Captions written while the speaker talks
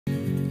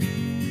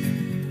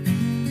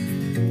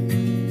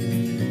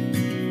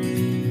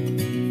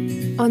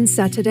On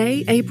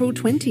Saturday, April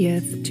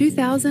 20th,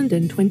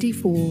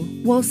 2024,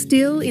 while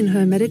still in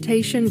her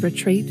meditation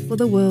retreat for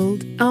the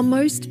world, our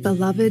most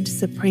beloved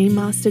Supreme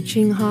Master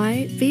Ching,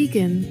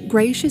 vegan,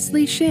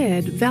 graciously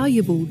shared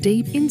valuable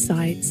deep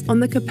insights on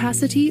the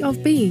capacity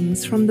of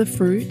beings from the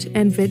fruit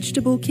and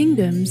vegetable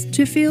kingdoms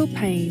to feel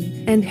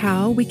pain and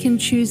how we can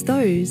choose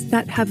those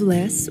that have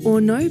less or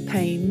no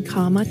pain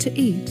karma to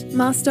eat.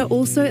 Master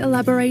also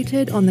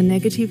elaborated on the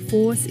negative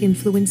force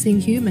influencing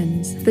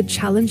humans, the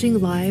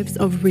challenging lives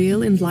of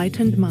real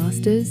enlightened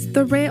masters,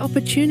 the rare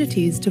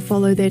opportunities to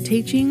follow their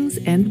teachings,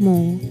 and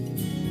more.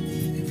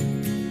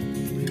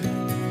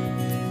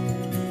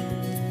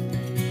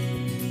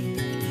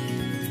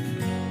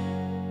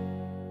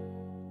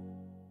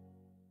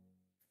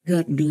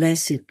 God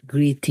blessed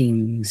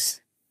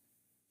greetings,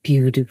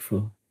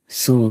 beautiful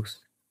souls,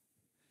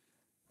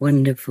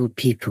 wonderful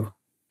people,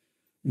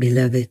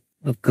 beloved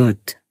of God.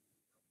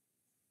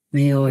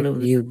 May all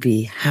of you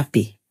be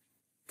happy,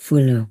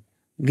 full of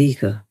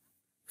vigor,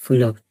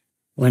 full of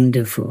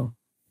wonderful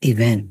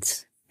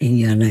events in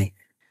your life.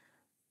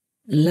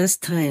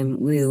 Last time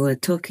we were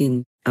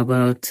talking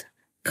about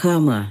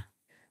karma,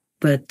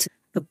 but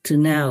up to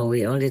now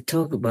we only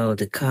talk about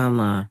the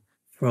karma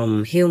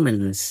from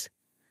humans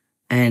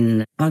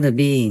and other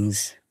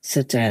beings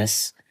such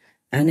as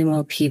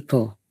animal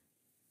people.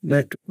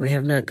 But we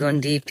have not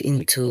gone deep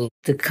into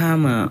the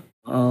karma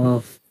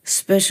of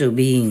special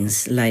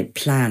beings like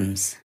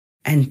plants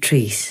and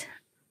trees.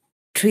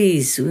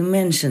 Trees we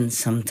mentioned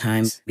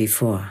sometimes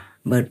before,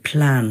 but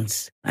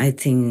plants, I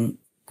think,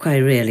 quite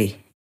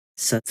rarely.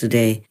 So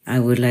today I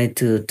would like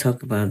to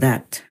talk about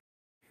that.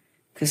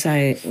 Because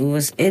I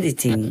was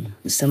editing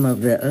some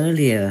of the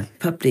earlier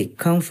public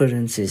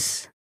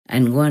conferences,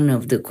 and one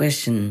of the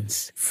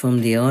questions from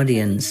the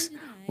audience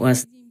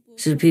was,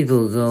 should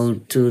people go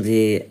to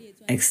the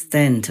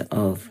extent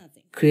of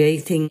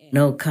creating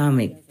no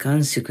karmic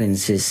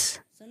consequences,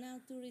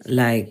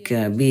 like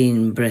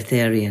being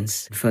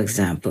breatharians, for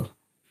example?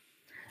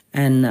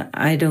 And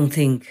I don't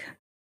think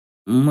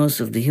most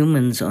of the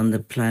humans on the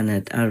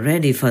planet are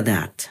ready for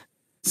that.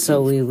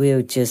 So we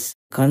will just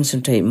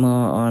concentrate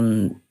more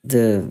on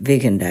the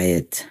vegan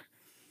diet.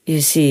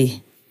 You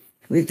see,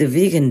 with the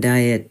vegan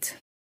diet,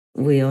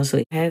 we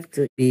also have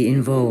to be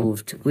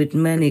involved with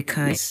many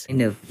kinds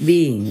of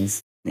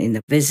beings in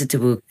the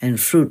vegetable and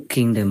fruit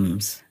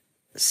kingdoms,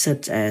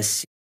 such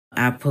as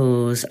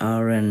apples,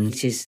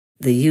 oranges,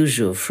 the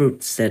usual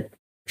fruits that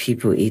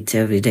people eat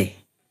every day.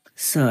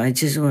 So I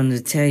just want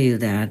to tell you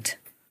that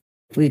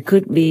we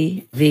could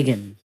be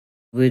vegan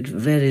with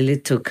very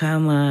little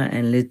karma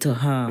and little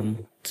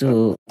harm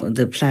to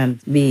the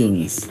plant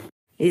beings.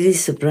 It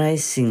is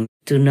surprising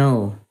to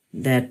know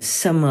that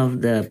some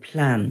of the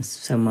plants,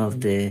 some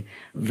of the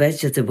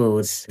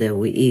vegetables that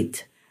we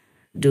eat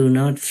do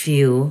not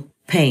feel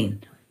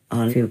pain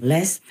or feel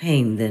less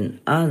pain than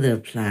other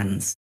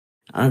plants,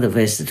 other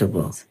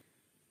vegetables.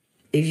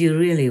 If you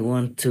really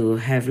want to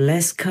have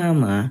less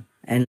karma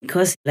and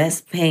cause less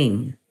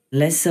pain,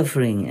 less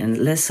suffering, and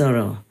less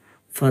sorrow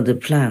for the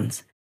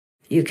plants,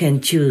 you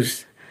can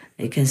choose,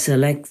 you can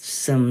select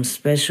some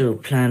special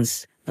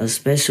plants or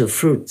special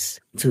fruits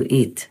to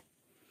eat.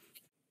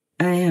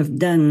 I have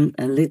done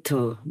a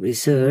little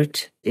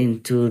research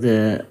into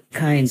the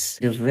kinds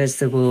of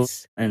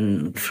vegetables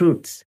and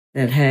fruits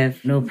that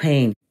have no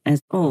pain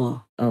at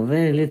all or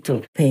very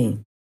little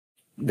pain.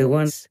 The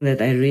ones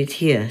that I read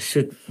here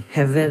should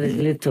have very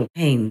little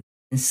pain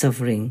and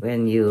suffering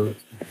when you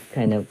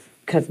kind of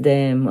cut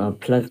them or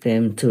pluck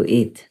them to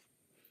eat.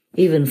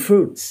 Even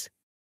fruits,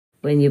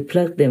 when you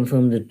pluck them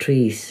from the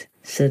trees,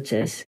 such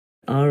as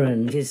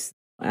oranges,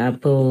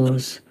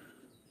 apples,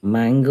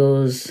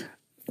 mangoes,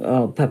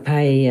 or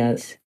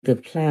papayas, the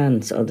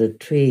plants or the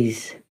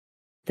trees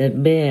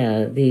that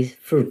bear these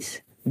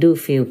fruits do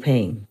feel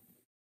pain.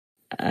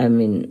 I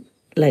mean,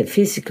 like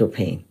physical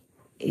pain,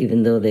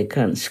 even though they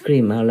can't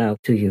scream out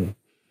loud to you.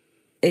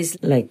 It's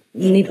like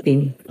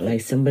nipping, like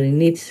somebody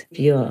nips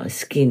your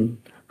skin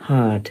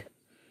hard.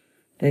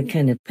 That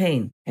kind of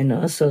pain. And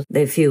also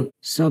they feel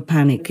so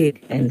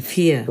panicky and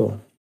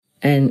fearful.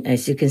 And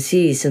as you can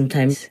see,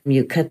 sometimes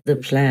you cut the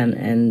plant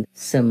and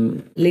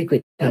some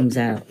liquid comes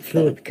out,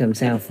 fluid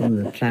comes out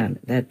from the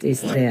plant. That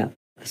is their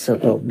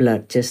so-called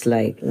blood, just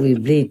like we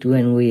bleed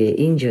when we are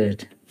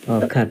injured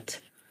or cut.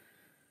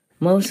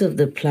 Most of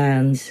the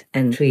plants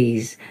and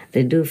trees,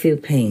 they do feel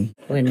pain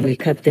when we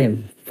cut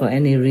them for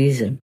any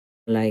reason,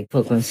 like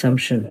for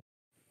consumption.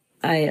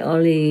 I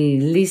only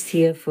list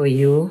here for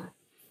you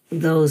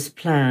those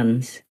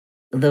plants,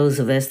 those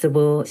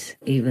vegetables,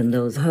 even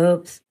those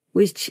herbs,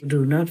 which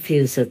do not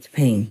feel such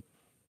pain.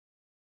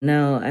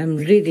 Now, I'm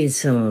reading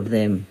some of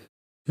them,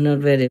 not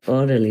very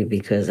orderly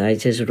because I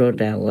just wrote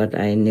down what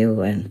I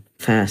knew and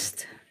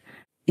fast.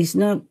 It's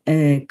not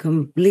a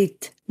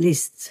complete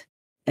list.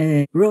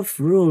 A rough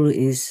rule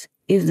is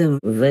if the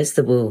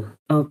vegetable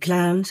or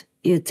plant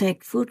you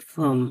take food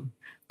from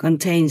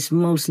contains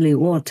mostly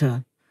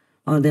water,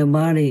 or their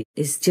body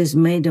is just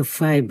made of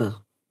fiber,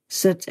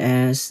 such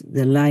as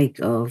the like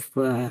of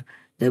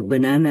the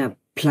banana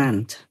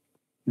plant,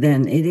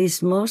 then it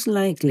is most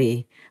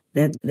likely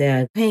that they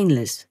are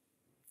painless,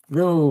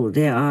 though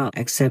there are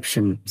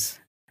exceptions.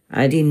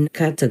 I didn't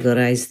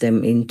categorize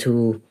them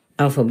into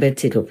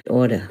alphabetical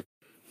order.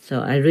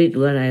 So I read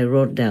what I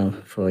wrote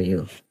down for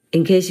you.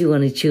 In case you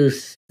want to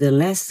choose the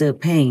lesser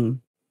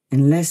pain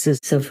and lesser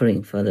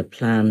suffering for the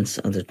plants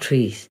or the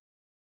trees.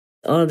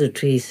 All the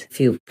trees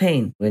feel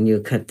pain when you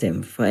cut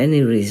them for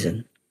any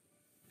reason.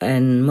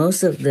 And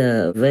most of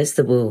the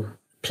vegetable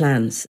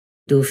plants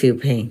do feel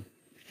pain.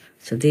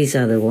 So these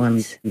are the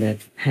ones that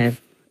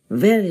have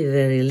very,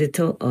 very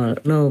little or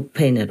no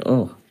pain at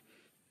all.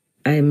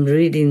 I'm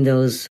reading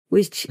those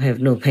which have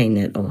no pain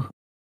at all.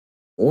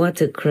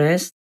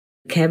 Watercress,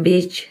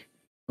 cabbage,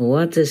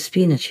 water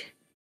spinach,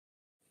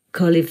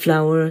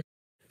 cauliflower,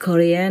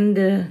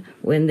 coriander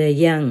when they're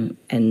young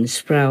and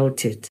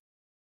sprouted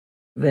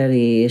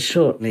very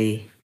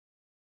shortly,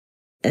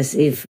 as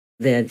if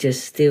they're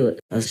just still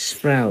a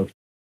sprout,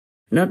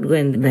 not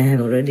when they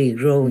have already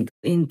grown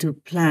into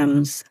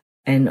plants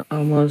and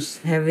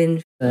almost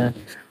having a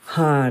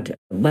hard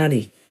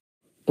body.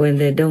 When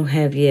they don't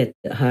have yet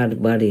a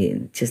hard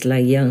body, just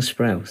like young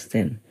sprouts,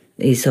 then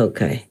it's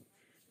okay.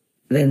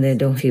 Then they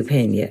don't feel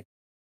pain yet.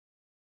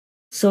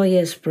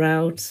 Soya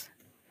sprouts,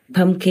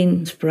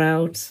 pumpkin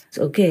sprouts, it's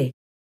okay.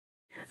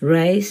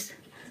 Rice,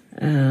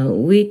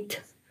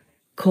 wheat,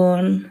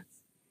 corn,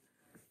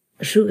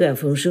 sugar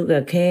from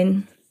sugar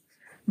cane,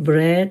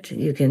 bread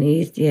you can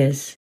eat,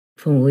 yes,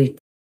 from wheat.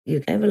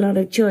 You have a lot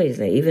of choice,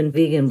 like even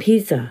vegan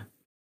pizza,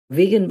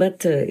 vegan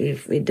butter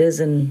if it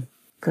doesn't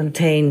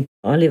contain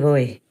olive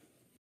oil,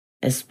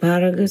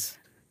 asparagus,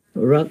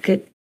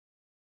 rocket,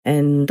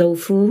 and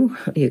tofu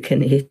you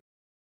can eat,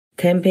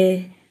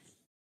 tempeh,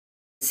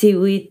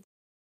 seaweed.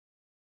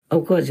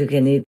 Of course, you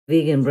can eat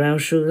vegan brown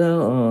sugar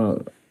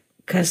or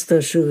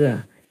castor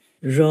sugar,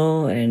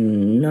 raw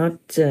and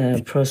not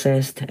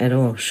processed at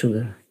all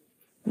sugar.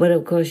 But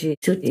of course, you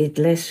should eat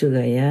less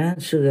sugar, yeah?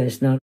 Sugar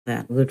is not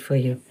that good for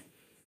you.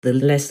 The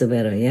less the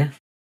better, yeah?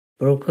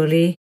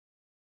 Broccoli,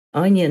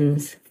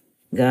 onions,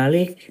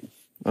 garlic,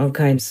 all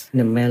kinds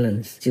of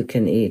melons you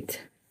can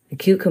eat.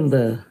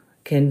 Cucumber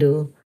can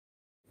do.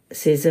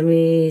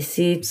 Sesame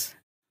seeds,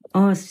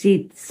 all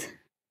seeds,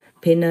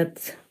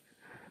 peanuts,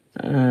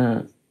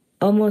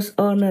 almost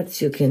all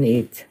nuts you can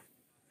eat.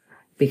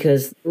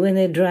 Because when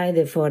they dry,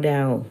 they fall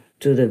down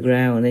to the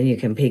ground and you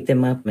can pick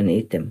them up and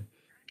eat them.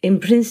 In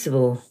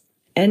principle,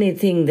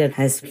 anything that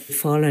has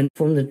fallen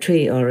from the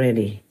tree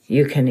already,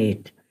 you can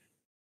eat.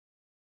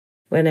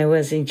 When I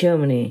was in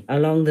Germany,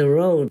 along the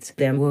roads,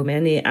 there were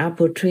many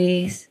apple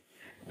trees.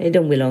 They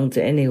don't belong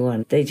to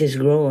anyone. They just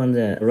grow on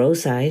the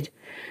roadside.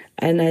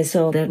 And I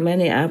saw that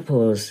many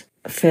apples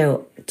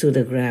fell to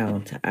the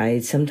ground. I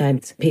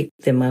sometimes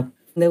picked them up.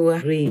 They were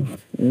green,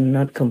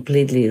 not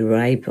completely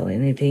ripe or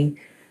anything.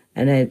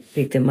 And I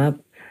picked them up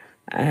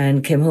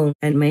and came home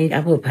and made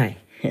apple pie.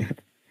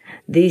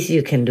 These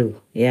you can do,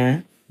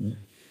 yeah?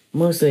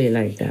 Mostly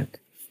like that.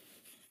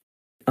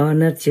 Or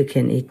nuts you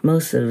can eat.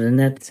 Most of the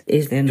nuts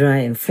is then dry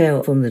and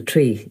fell from the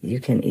tree you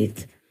can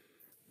eat.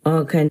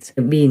 All kinds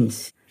of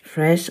beans,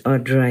 fresh or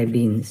dry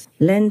beans.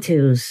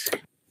 Lentils,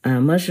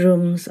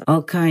 mushrooms,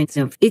 all kinds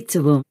of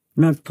eatable,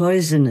 not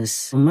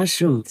poisonous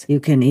mushrooms you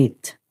can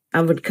eat.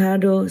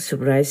 Avocado,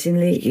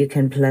 surprisingly, you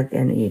can pluck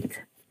and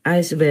eat.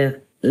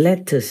 Iceberg,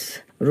 lettuce,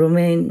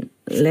 romaine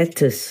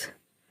lettuce,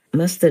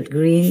 mustard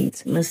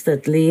greens,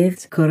 mustard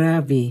leaves,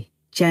 kohlrabi,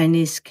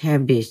 Chinese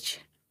cabbage,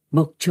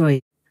 bok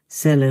choy,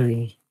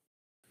 celery.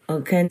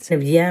 All kinds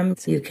of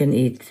yams you can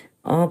eat.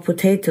 All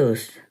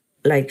potatoes,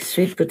 like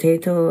sweet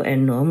potato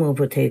and normal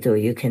potato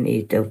you can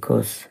eat, of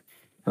course.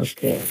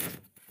 Okay,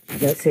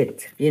 that's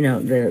it. You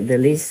know, the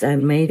list I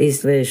made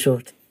is very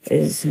short.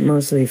 It's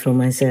mostly for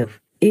myself.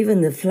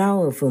 Even the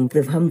flower from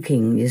the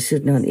pumpkin you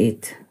should not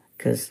eat,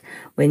 because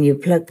when you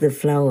pluck the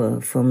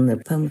flower from the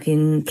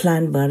pumpkin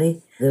plant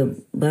body,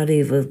 the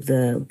body of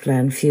the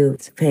plant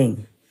feels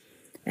pain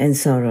and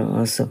sorrow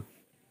also.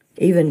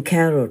 Even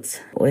carrots,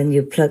 when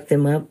you pluck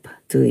them up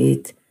to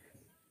eat,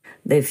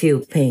 they feel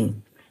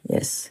pain,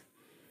 yes.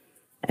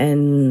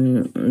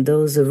 And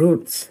those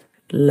roots,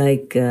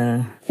 like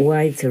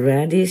white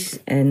radish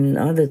and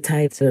other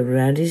types of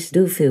radish,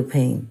 do feel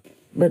pain.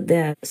 But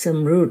there are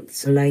some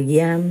roots, like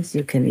yams,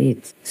 you can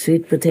eat.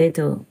 Sweet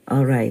potato,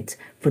 all right.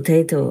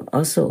 Potato,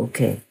 also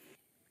okay.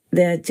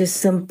 There are just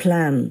some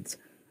plants,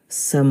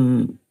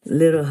 some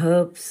little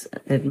herbs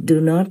that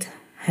do not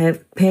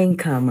have pain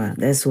karma,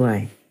 that's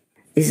why.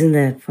 Isn't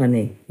that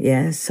funny?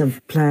 Yeah, some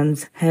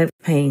plants have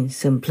pain,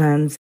 some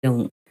plants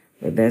don't.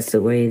 But that's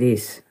the way it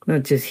is.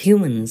 Not just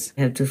humans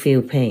have to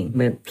feel pain,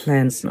 but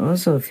plants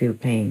also feel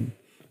pain.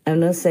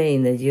 I'm not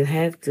saying that you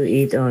have to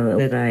eat all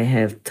that I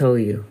have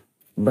told you,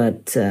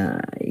 but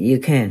you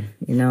can,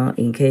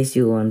 in case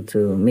you want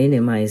to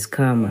minimize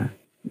karma.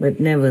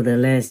 But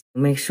nevertheless,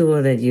 make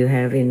sure that you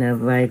have enough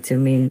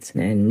vitamins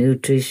and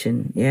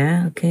nutrition.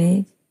 Yeah,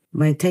 okay?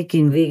 By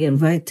taking vegan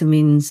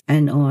vitamins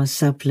and or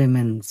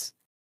supplements.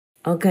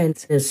 All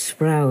kinds of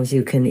sprouts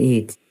you can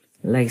eat,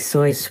 like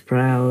soy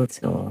sprouts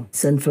or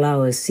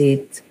sunflower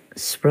seed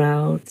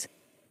sprouts.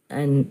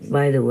 And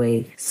by the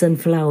way,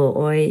 sunflower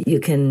oil you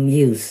can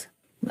use.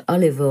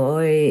 Olive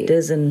oil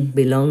doesn't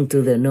belong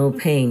to the no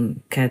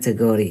pain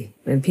category.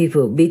 When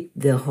people beat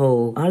the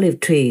whole olive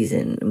trees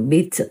and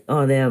beat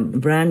all their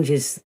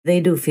branches,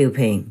 they do feel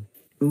pain.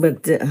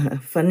 But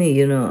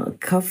funny,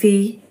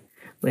 coffee,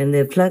 when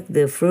they pluck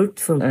the fruit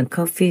from a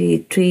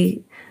coffee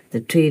tree,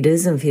 the tree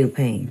doesn't feel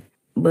pain.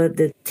 But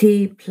the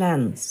tea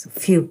plants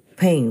feel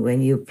pain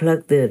when you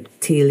pluck the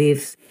tea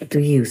leaves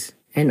to use.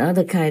 And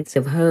other kinds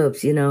of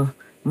herbs,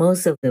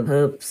 most of the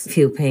herbs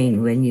feel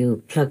pain when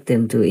you pluck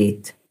them to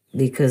eat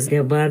because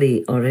their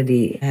body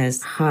already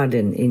has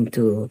hardened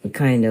into a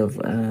kind of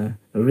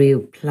real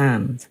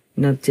plant,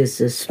 not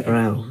just a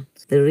sprout.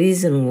 The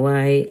reason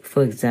why,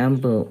 for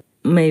example,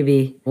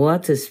 maybe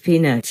water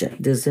spinach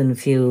doesn't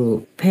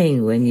feel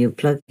pain when you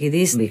pluck it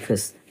is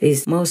because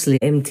it's mostly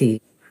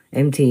empty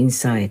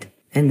inside.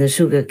 And the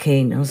sugar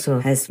cane also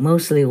has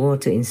mostly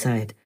water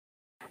inside.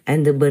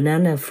 And the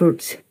banana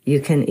fruits you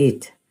can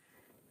eat.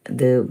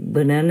 The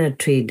banana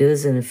tree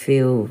doesn't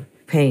feel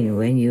pain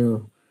when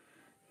you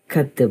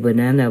cut the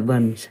banana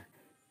bunch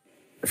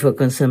for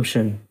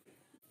consumption.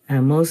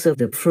 And most of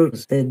the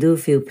fruits, they do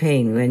feel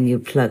pain when you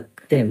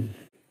pluck them.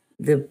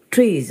 The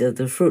trees of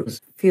the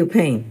fruits feel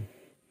pain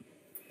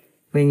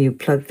when you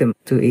pluck them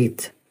to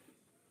eat.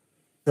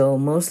 So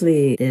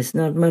mostly there's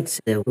not much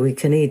that we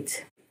can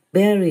eat.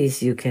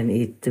 Berries you can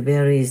eat. The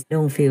berries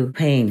don't feel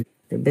pain.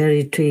 The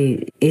berry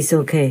tree is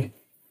okay.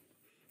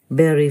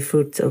 Berry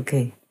fruit's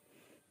okay.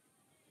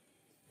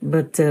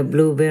 But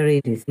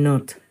blueberry is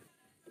not.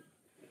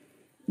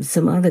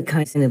 Some other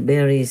kinds of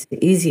berries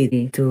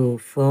easy to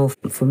fall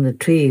from the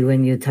tree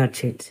when you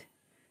touch it.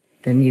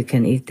 Then you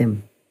can eat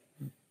them.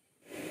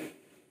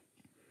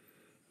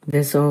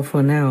 That's all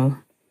for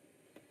now.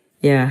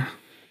 Yeah.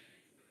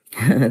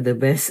 The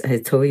best I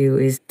told you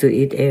is to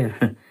eat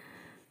air.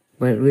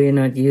 But we're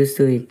not used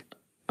to it.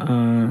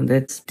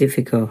 That's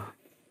difficult.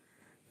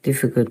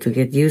 Difficult to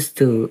get used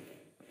to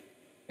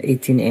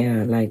eating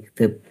air like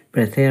the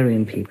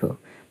breatharian people.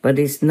 But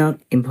it's not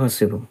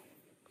impossible.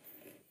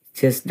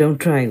 Just don't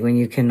try when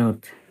you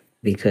cannot,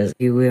 because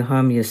you will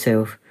harm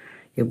yourself.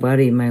 Your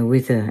body might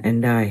wither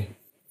and die.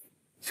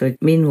 So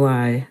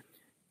meanwhile,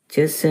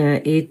 just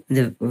eat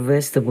the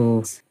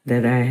vegetables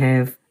that I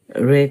have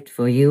read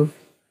for you,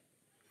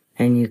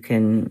 and you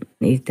can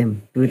eat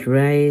them with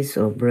rice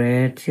or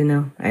bread,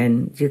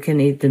 and you can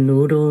eat the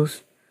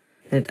noodles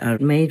that are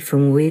made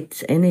from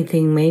wheat.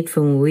 Anything made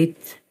from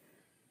wheat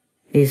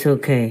is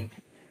okay.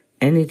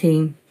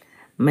 Anything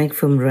made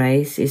from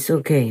rice is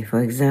okay,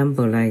 for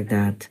example, like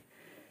that.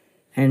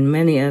 And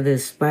many other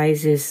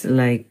spices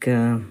like,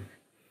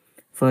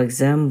 for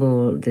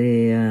example,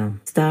 the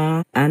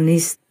star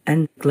anise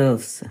and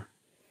cloves.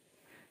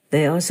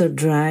 They also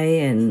dry,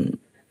 and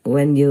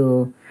when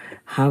you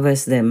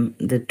harvest them,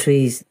 the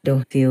trees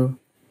don't feel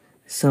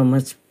so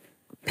much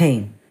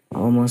pain,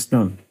 almost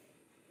none.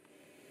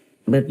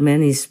 But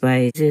many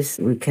spices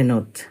we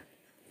cannot,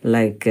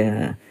 like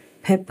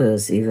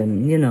peppers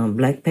even,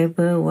 black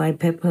pepper, white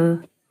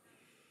pepper,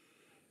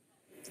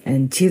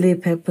 and chili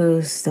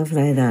pepper, stuff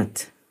like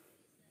that.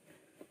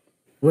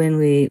 When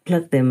we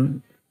pluck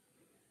them,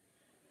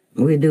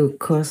 we do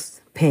cause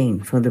pain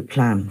for the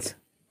plants.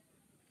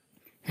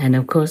 And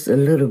of course, a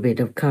little bit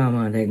of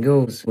karma that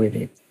goes with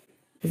it.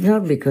 It's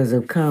not because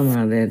of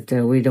karma that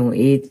we don't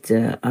eat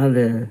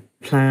other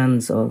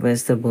plants or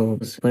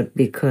vegetables, but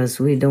because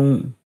we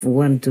don't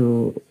want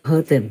to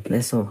hurt them,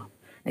 that's all.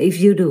 If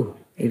you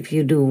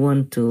do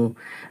want to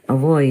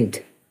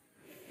avoid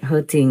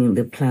hurting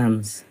the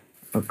plants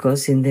or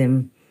causing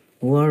them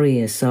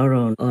worry or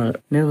sorrow or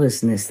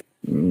nervousness,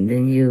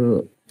 then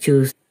you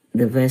choose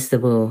the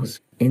vegetables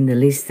in the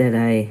list that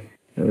I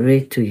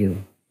read to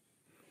you.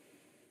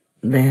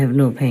 They have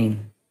no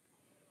pain.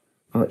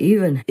 Or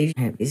even if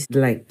you have, it's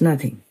like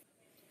nothing.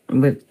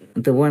 But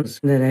the ones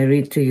that I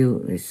read to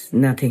you is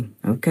nothing,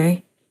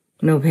 okay?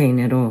 No pain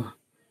at all.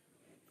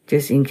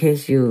 Just in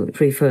case you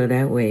prefer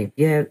that way,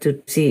 you have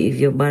to see if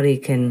your body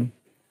can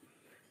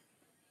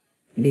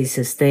be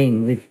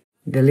sustained with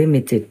the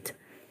limited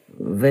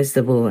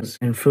vegetables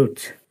and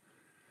fruits.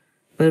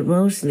 But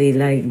mostly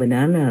like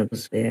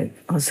bananas, they're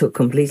also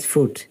complete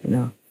food,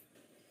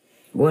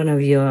 One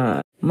of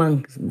your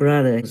monk's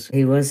brothers,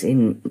 he was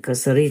in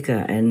Costa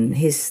Rica, and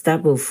his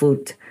staple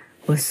food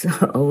was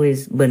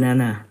always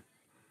banana.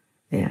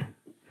 Yeah.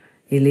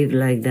 He lived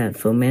like that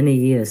for many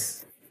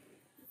years.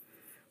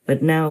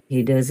 But now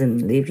he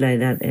doesn't live like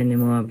that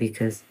anymore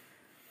because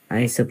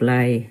I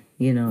supply,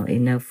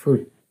 enough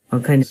food, all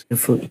kinds of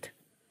food.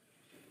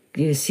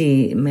 You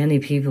see, many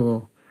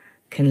people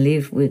can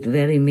live with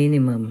very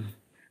minimum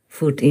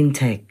food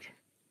intake.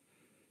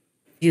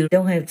 You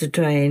don't have to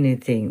try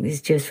anything.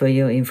 It's just for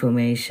your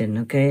information,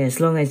 okay? As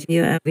long as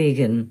you are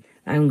vegan,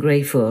 I'm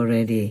grateful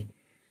already.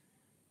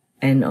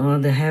 And all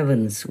the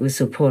heavens will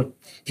support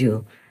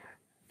you.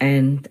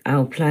 And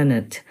our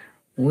planet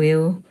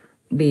will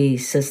be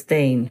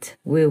sustained,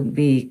 will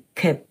be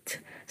kept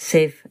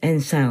safe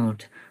and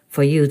sound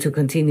for you to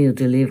continue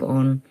to live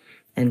on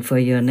and for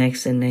your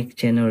next and next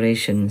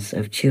generations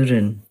of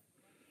children.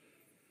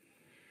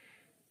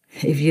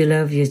 If you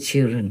love your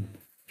children,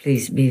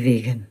 please be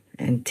vegan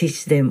and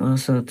teach them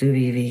also to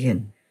be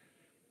vegan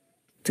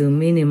to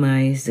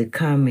minimize the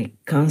karmic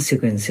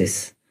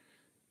consequences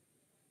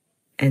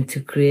and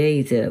to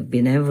create a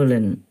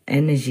benevolent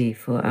energy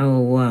for our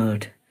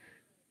world.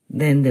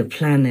 Then the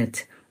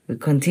planet will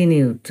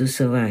continue to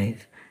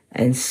survive,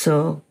 and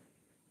so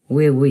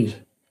will we.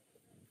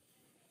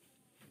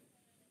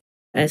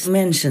 As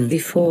mentioned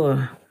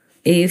before,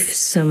 if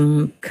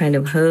some kind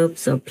of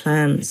herbs or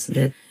plants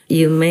that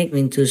you make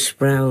into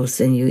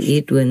sprouts and you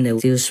eat when they're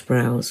still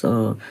sprouts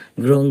or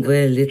grown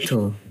very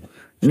little,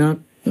 not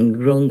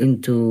grown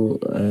into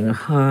a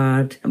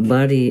hard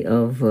body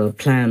of a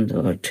plant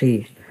or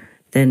tree,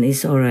 then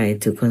it's all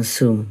right to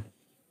consume.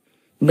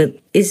 But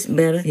it's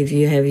better if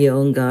you have your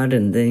own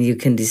garden, then you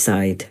can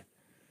decide.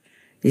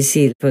 You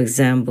see, for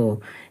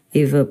example,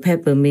 if a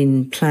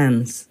peppermint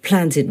plant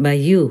planted by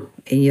you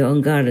in your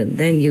own garden,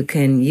 then you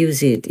can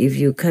use it if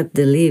you cut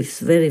the leaves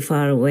very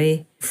far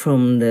away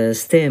from the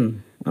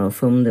stem or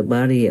from the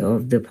body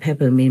of the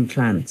peppermint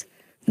plant.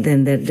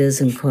 Then that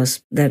doesn't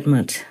cause that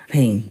much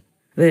pain,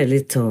 very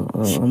little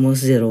or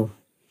almost zero.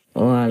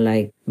 Or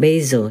like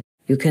basil,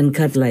 you can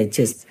cut like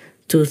just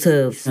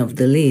 2/3 of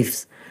the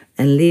leaves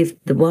and leave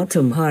the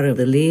bottom part of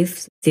the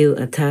leaves still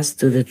attached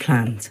to the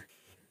plant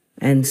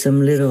and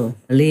some little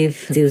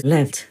leaf still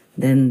left.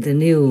 Then the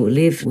new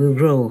leaf will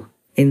grow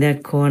in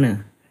that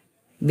corner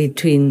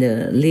between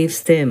the leaf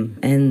stem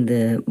and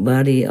the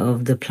body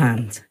of the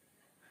plant.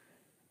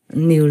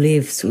 New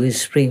leaves will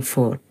spring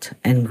forth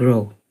and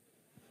grow.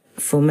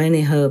 For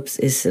many herbs,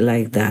 it's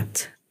like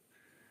that.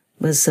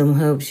 But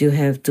some herbs you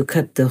have to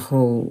cut the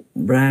whole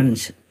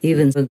branch,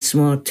 even a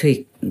small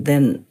twig,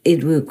 then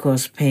it will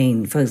cause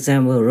pain. For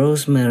example,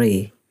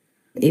 rosemary.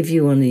 If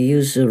you want to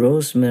use the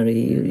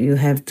rosemary, you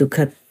have to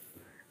cut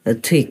a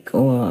twig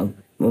or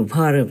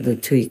part of the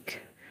twig.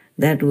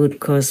 That would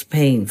cause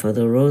pain for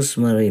the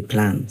rosemary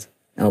plant,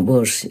 or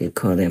bush, you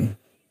call them.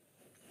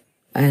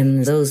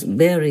 And those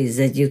berries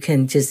that you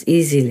can just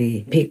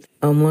easily pick,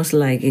 almost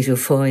like it will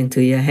fall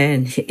into your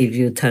hand if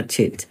you touch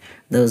it.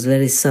 Those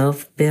very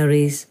soft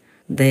berries,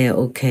 they are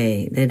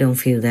okay. They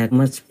don't feel that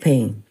much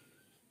pain.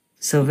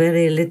 So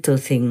very little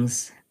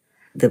things.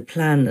 The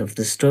plant of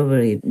the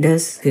strawberry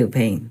does feel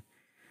pain.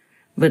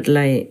 But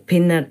like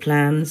peanut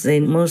plants,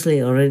 they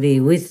mostly already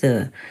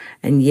wither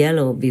and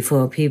yellow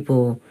before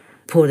people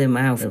pull them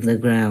out of the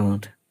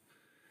ground.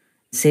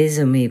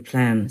 Sesame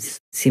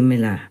plants,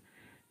 similar.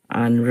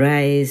 And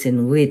rice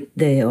and wheat,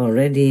 they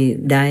already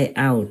die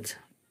out.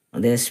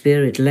 Their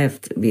spirit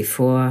left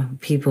before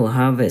people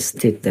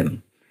harvested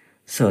them.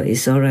 So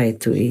it's all right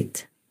to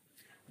eat.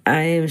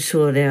 I am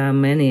sure there are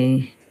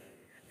many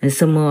and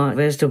some more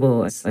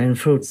vegetables and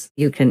fruits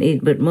you can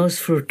eat, but most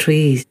fruit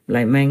trees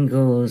like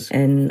mangoes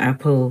and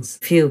apples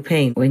feel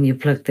pain when you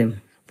pluck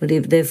them. But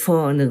if they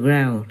fall on the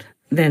ground,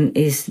 then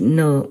it's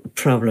no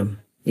problem.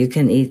 You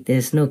can eat,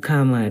 there's no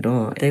karma at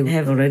all. They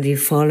have already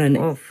fallen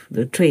off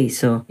the tree,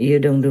 so you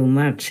don't do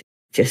much.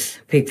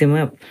 Just pick them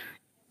up.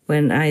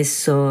 When I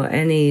saw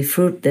any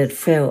fruit that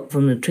fell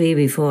from the tree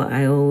before,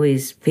 I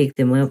always pick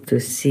them up to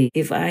see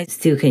if I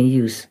still can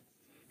use.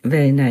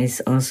 Very nice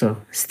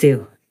also,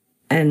 still.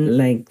 And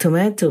like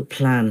tomato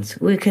plants,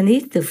 we can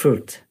eat the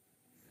fruit.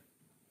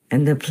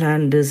 And the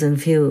plant doesn't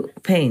feel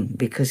pain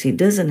because it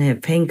doesn't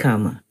have pain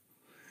karma.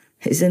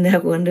 Isn't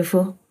that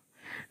wonderful?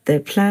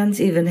 That plants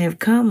even have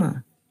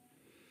karma.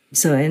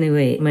 So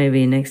anyway,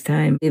 maybe next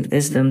time, if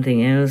there's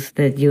something else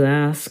that you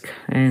ask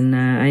and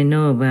I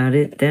know about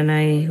it, then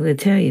I will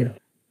tell you.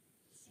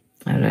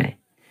 All right.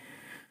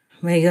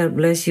 May God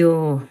bless you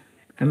all.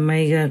 And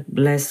may God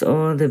bless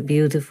all the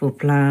beautiful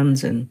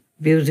plants and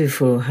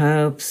beautiful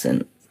herbs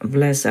and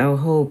bless our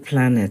whole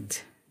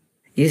planet.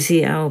 You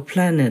see, our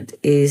planet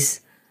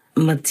is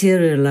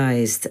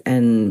materialized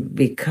and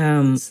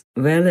becomes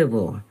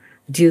valuable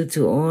due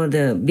to all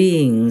the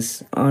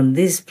beings on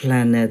this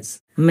planet's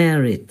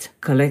merit,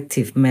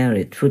 collective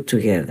merit put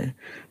together.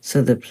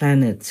 So the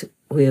planet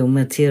will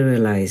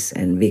materialize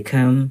and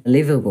become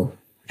livable.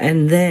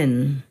 And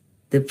then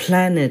the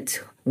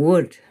planet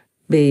would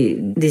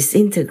be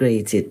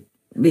disintegrated,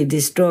 be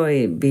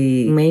destroyed,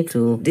 be made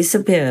to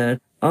disappear,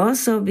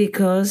 also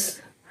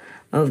because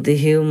of the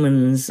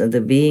humans, the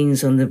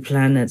beings on the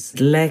planet's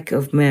lack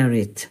of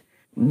merit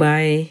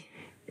by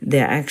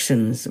their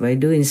actions, by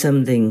doing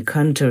something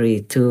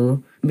contrary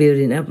to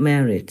building up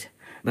merit,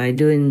 by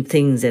doing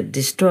things that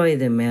destroy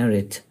the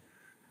merit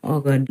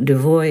or are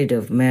devoid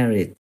of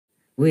merit.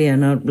 We are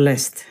not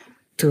blessed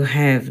to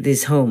have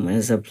this home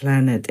as a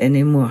planet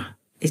anymore.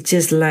 It's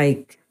just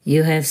like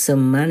you have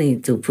some money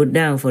to put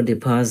down for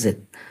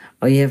deposit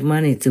or you have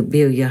money to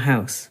build your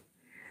house.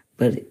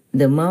 But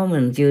the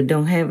moment you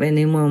don't have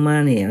any more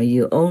money or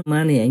you owe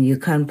money and you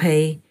can't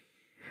pay,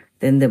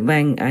 then the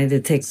bank either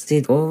takes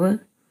it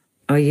over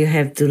or you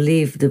have to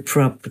leave the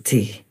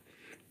property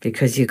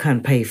because you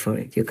can't pay for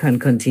it. You can't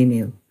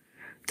continue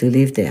to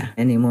live there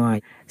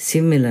anymore.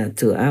 Similar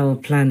to our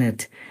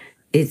planet,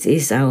 it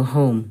is our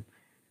home.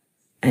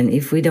 And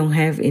if we don't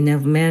have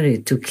enough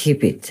merit to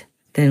keep it,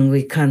 then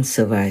we can't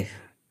survive.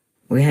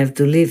 We have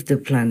to leave the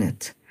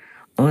planet,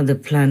 or the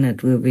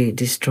planet will be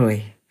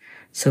destroyed.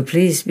 So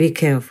please be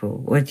careful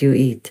what you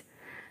eat.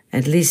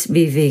 At least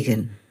be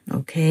vegan,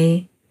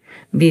 okay?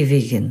 Be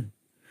vegan.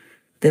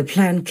 The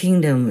plant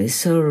kingdom is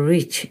so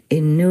rich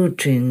in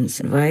nutrients,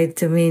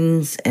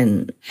 vitamins,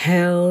 and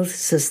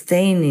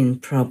health-sustaining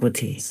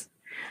properties.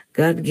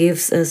 God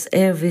gives us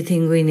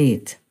everything we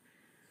need.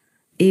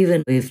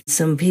 Even if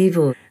some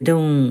people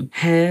don't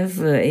have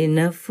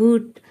enough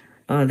food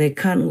or they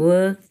can't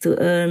work to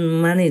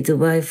earn money to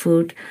buy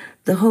food,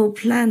 the whole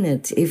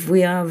planet, if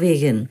we are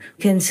vegan,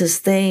 can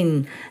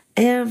sustain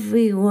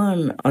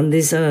everyone on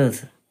this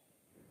earth.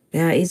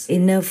 There is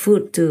enough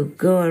food to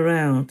go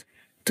around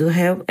to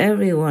help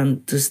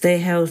everyone to stay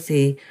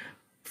healthy,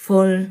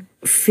 full,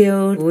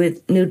 filled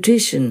with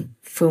nutrition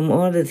from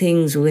all the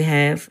things we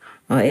have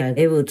or are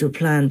able to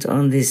plant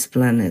on this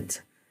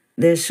planet.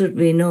 There should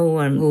be no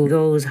one who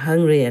goes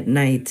hungry at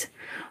night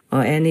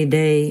or any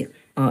day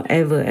or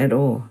ever at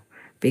all,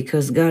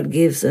 because God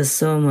gives us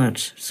so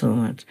much, so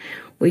much.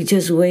 We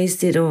just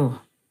waste it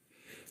all.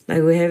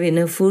 Like we have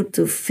enough food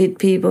to feed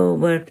people,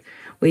 but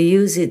we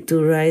use it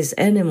to raise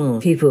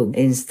people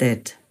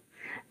instead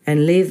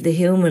and leave the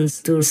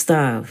humans to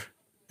starve.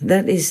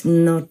 That is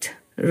not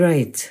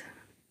right,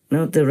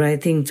 not the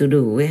right thing to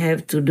do. We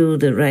have to do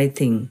the right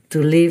thing,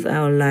 to live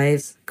our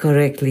lives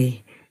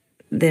correctly.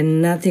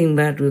 Then nothing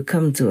bad will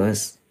come to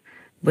us.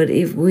 But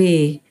if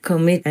we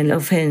commit an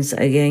offense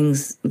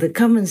against the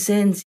common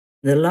sense,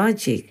 the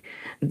logic,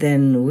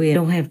 then we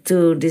don't have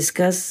to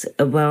discuss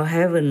about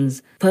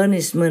heaven's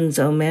punishments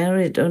or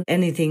merit or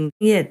anything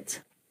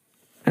yet.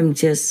 I'm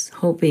just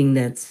hoping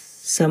that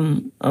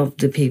some of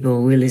the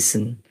people will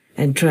listen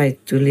and try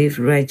to live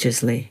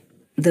righteously.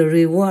 The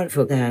reward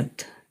for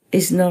that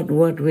is not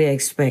what we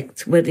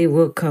expect, but it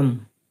will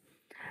come.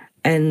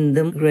 And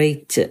the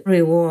great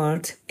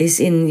reward is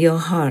in your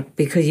heart,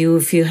 because you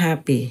will feel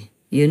happy.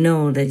 You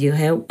know that you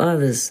help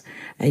others,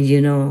 and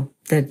you know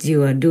that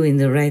you are doing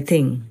the right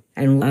thing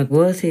and are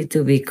worthy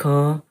to be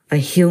called a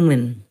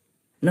human.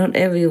 Not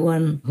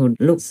everyone who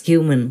looks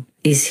human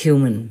is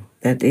human.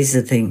 That is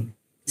the thing.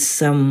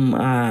 Some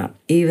are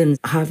even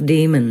half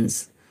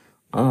demons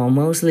or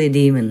mostly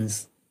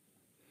demons.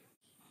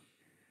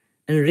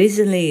 And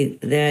recently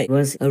there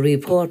was a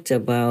report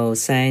about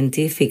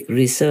scientific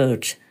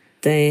research.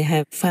 They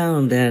have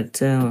found that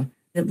the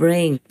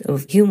brain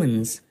of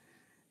humans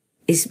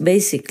is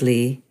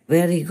basically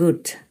very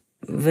good,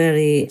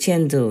 very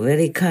gentle,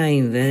 very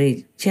kind,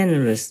 very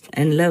generous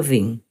and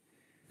loving.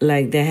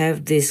 Like they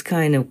have this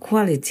kind of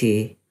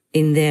quality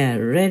in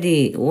there,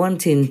 ready,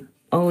 wanting,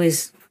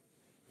 always.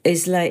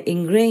 It's like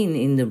ingrained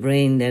in the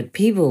brain that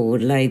people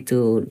would like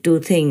to do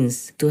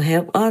things to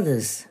help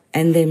others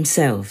and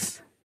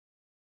themselves.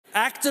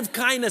 Acts of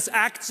kindness,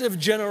 acts of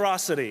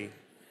generosity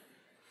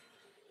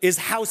is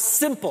how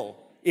simple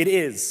it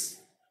is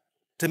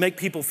to make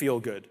people feel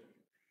good.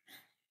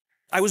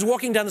 I was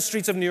walking down the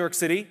streets of New York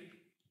City,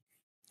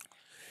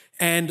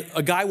 and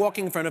a guy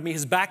walking in front of me,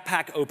 his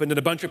backpack opened and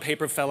a bunch of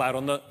paper fell out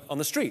on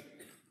the street.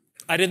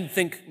 I didn't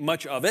think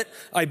much of it.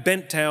 I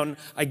bent down,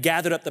 I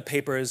gathered up the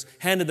papers,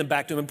 handed them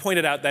back to him, and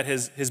pointed out that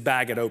his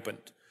bag had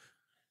opened.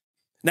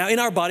 Now, in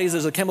our bodies,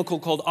 there's a chemical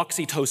called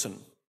oxytocin.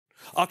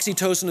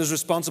 Oxytocin is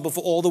responsible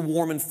for all the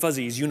warm and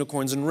fuzzies,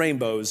 unicorns and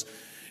rainbows.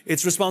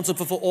 It's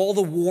responsible for all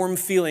the warm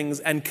feelings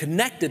and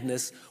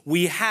connectedness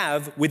we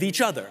have with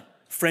each other.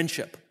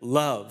 Friendship,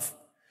 love.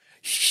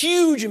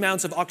 Huge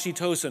amounts of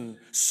oxytocin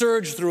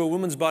surge through a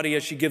woman's body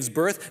as she gives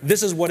birth.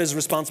 This is what is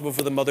responsible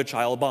for the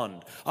mother-child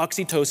bond.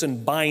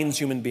 Oxytocin binds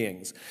human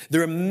beings.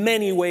 There are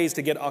many ways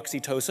to get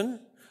oxytocin.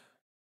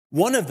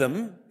 One of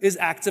them is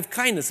acts of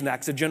kindness and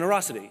acts of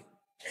generosity.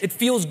 It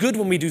feels good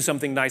when we do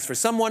something nice for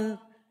someone.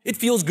 It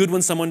feels good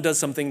when someone does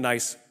something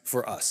nice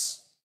for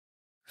us.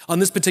 On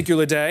this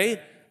particular day,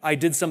 I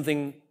did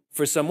something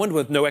for someone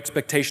with no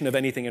expectation of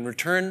anything in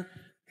return.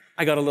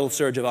 I got a little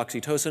surge of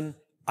oxytocin.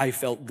 I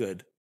felt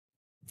good.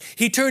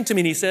 He turned to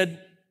me and he said,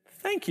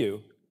 "Thank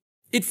you.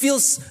 It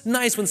feels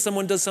nice when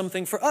someone does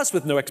something for us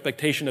with no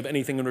expectation of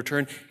anything in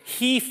return."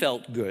 He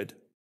felt good.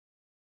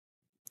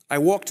 I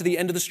walked to the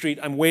end of the street.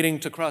 I'm waiting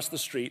to cross the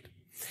street.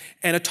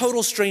 And a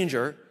total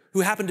stranger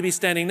who happened to be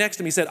standing next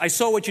to me said, "I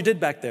saw what you did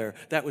back there.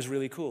 That was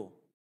really cool."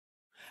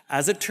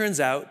 As it turns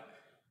out,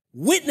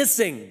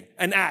 witnessing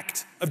an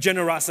act of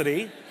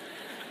generosity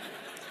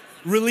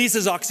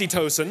releases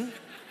oxytocin,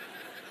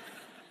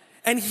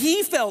 and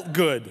he felt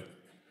good.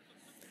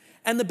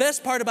 And the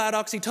best part about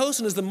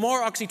oxytocin is the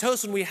more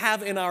oxytocin we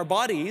have in our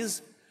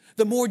bodies,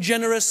 the more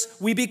generous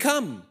we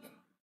become.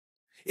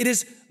 It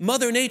is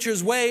Mother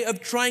Nature's way of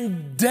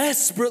trying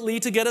desperately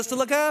to get us to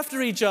look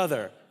after each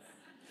other.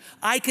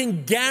 I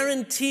can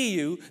guarantee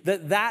you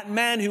that that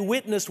man who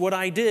witnessed what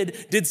I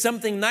did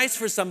something nice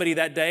for somebody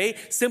that day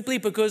simply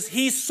because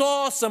he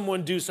saw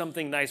someone do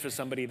something nice for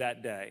somebody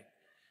that day.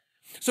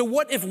 So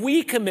what if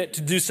we commit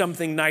to do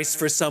something nice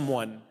for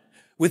someone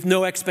with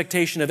no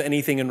expectation of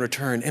anything in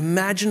return?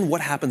 Imagine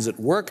what happens at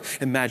work.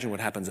 Imagine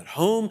what happens at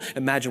home.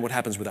 Imagine what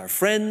happens with our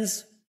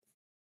friends.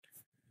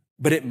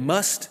 But it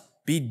must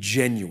be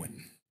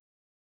genuine.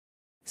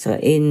 So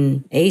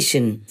in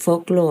Asian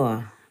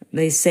folklore,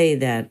 they say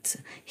that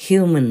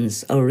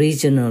humans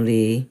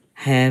originally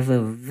have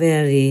a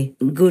very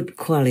good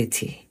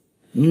quality,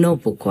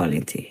 noble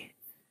quality.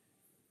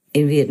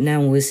 In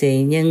Vietnam, we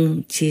say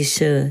nhân chi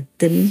sơ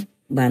tính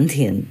bản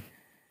thiện,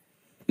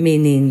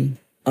 meaning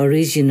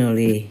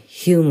originally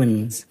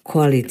humans'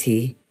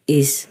 quality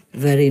is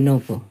very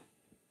noble,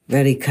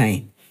 very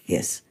kind,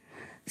 yes.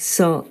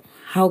 So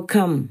how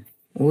come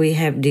we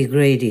have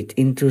degraded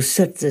into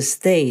such a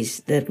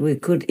stage that we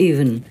could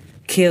even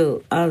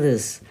kill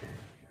others,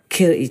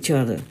 kill each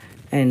other,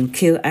 and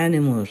kill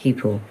animal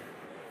people,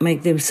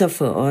 make them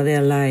suffer all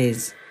their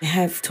lives,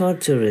 have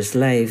torturous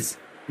lives,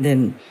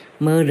 then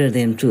murder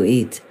them to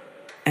eat,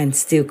 and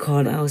still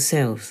call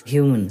ourselves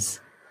humans?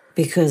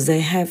 Because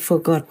they have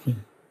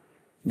forgotten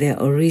their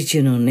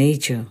original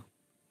nature,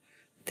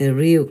 the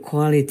real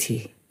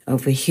quality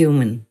of a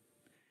human.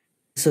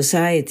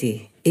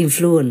 Society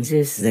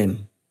influences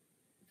them.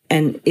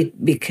 And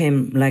it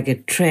became like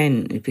a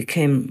trend, it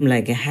became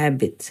like a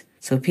habit.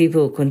 So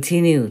people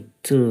continue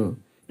to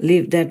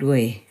live that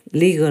way,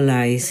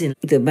 legalizing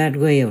the bad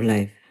way of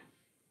life.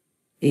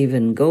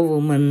 Even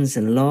governments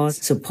and laws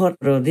support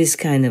all this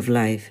kind of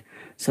life.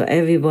 So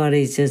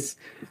everybody just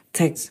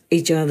takes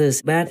each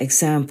other's bad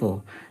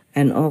example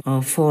and all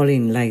are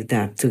falling like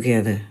that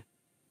together,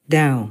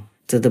 down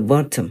to the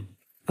bottom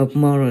of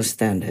moral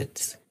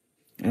standards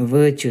and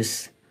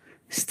virtuous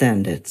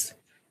standards.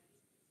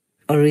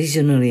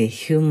 Originally,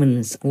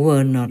 humans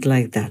were not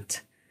like that.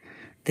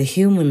 The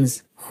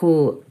humans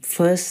who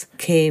first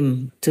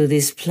came to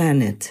this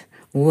planet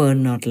were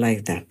not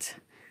like that.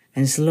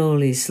 And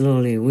slowly,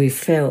 slowly we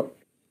felt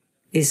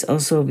it's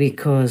also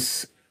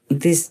because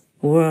this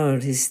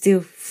world is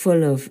still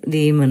full of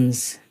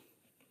demons.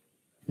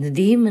 The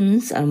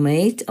demons are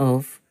made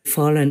of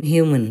fallen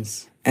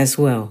humans as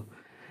well.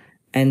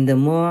 And the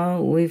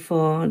more we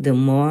fall, the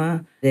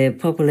more the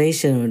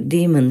population of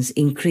demons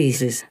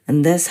increases.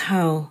 And that's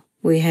how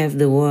we have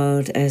the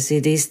world as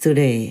it is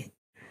today.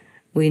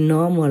 We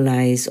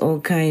normalize all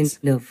kinds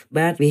of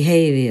bad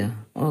behavior,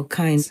 all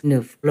kinds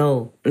of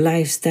low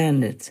life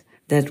standards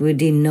that we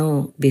didn't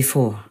know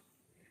before.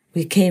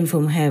 We came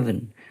from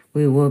heaven.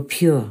 We were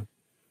pure,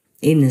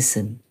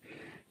 innocent,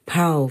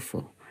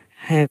 powerful,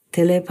 have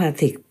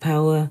telepathic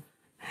power,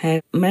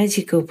 have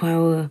magical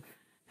power,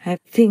 have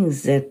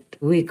things that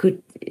we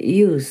could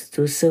use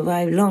to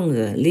survive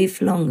longer,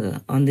 live longer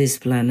on this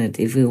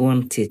planet if we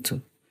wanted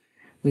to.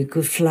 We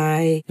could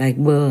fly like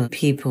bird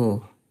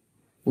people.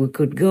 We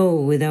could go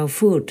without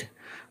food.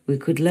 We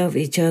could love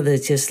each other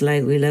just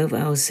like we love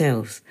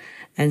ourselves.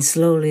 And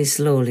slowly,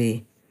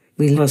 slowly,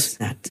 we lost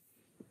that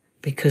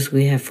because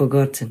we have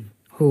forgotten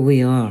who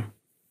we are.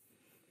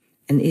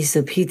 And it's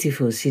a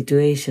pitiful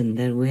situation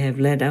that we have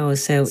let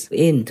ourselves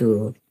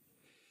into.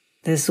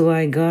 That's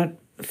why God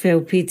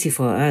felt pity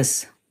for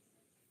us.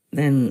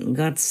 Then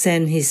God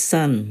sent His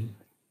Son,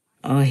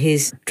 or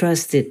His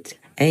trusted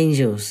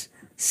angels,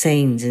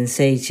 saints and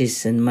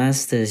sages and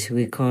masters,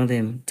 we call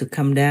them, to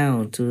come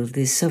down to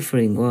this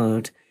suffering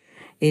world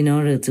in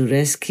order to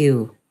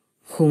rescue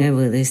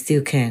whomever they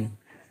still can,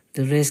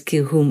 to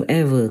rescue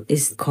whomever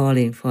is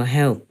calling for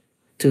help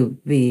to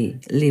be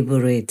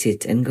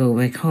liberated and go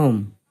back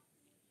home.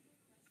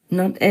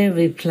 Not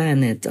every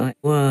planet or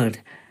world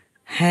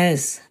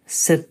has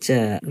such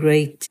a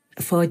great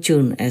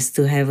fortune as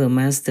to have a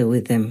master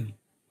with them.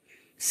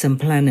 Some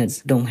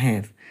planets don't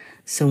have,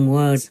 some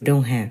worlds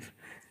don't have,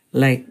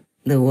 like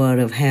the world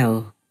of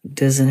hell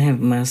doesn't have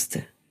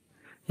master.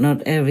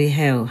 Not every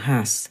hell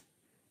has,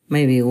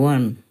 maybe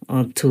one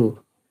or two,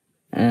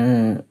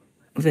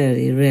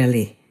 very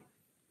rarely.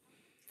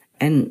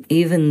 And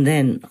even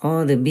then,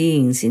 all the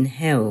beings in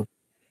hell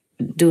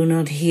do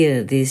not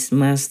hear these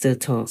master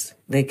talks.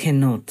 They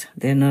cannot.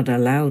 They're not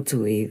allowed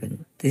to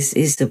even. This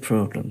is the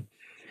problem.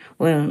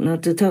 Well,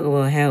 not to talk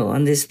about hell,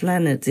 on this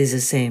planet is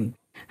the same.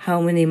 How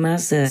many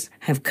masters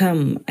have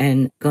come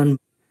and gone?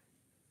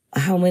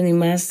 How many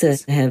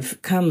masters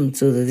have come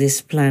to this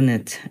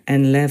planet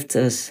and left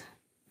us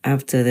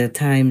after their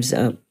time's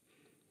up?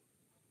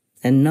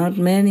 And not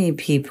many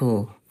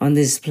people on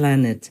this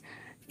planet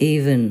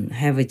even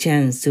have a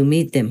chance to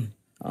meet them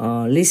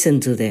or listen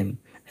to them.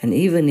 And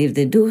even if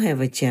they do have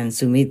a chance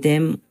to meet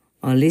them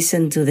or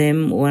listen to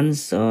them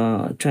once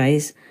or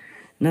twice,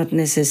 not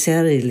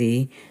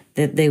necessarily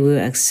that they will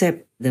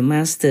accept the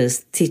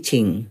master's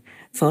teaching,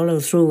 follow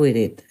through with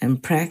it,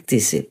 and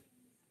practice it.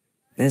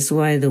 That's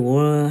why the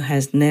world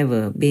has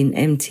never been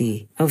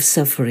empty of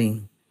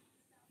suffering.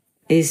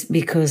 It's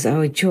because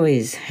our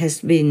choice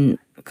has been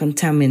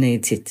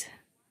contaminated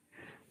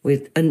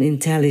with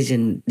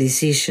unintelligent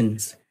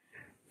decisions,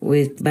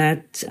 with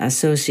bad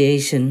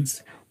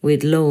associations,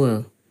 with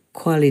lower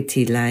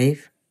quality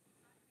life,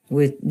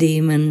 with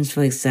demons,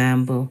 for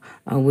example,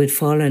 or with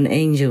fallen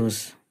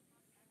angels.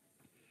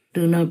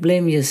 Do not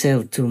blame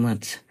yourself too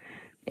much.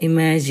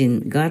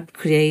 Imagine God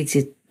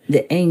created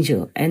the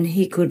angel and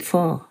he could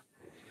fall.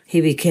 He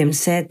became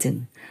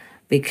Satan,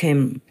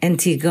 became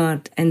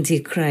anti-God,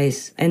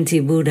 anti-Christ,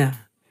 anti-Buddha.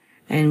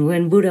 And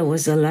when Buddha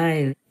was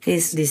alive,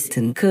 his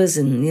distant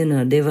cousin,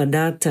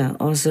 Devadatta,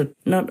 also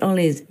not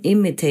only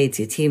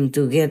imitated him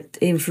to get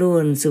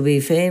influence to be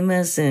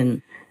famous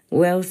and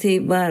wealthy,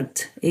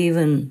 but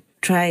even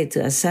tried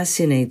to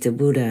assassinate the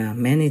Buddha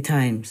many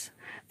times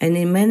and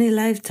in many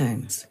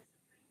lifetimes.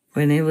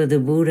 Whenever the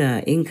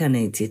Buddha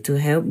incarnated to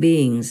help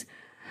beings,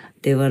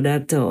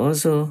 Devadatta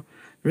also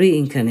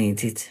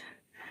reincarnated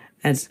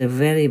as a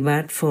very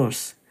bad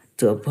force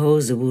to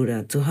oppose the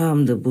Buddha, to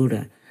harm the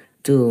Buddha,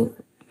 to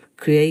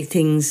create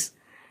events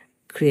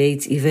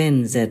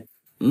that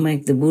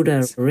make the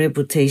Buddha's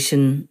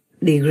reputation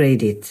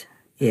degraded,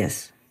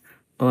 yes,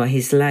 or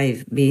his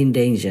life be in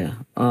danger,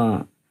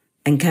 or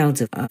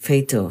encounter a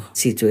fatal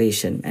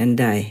situation and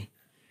die,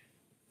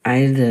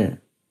 either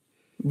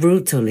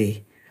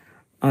brutally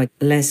or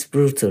less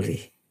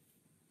brutally.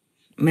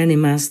 Many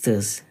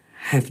masters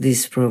have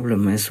this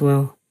problem as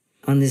well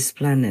on this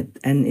planet,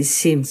 and it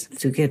seems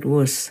to get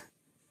worse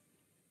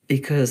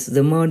because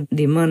the more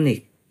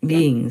demonic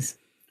beings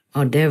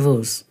or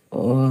devils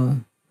or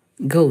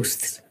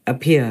ghosts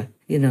appear,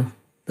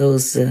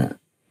 those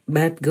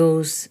bad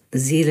ghosts,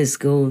 zealous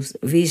ghosts,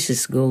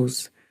 vicious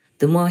ghosts,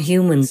 the more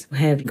humans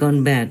have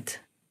gone bad,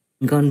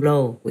 gone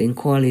low in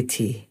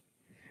quality,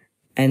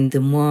 and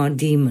the more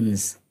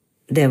demons,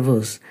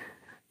 devils,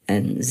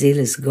 and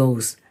zealous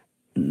ghosts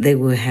they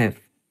will have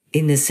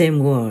in the same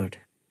world.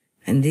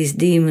 And these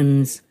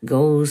demons,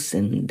 ghosts,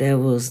 and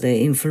devils, they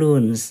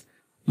influence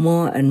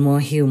more and more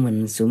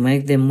humans to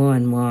make them more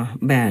and more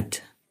bad,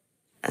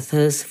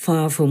 thus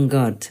far from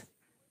God,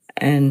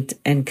 and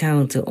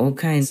encounter all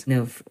kinds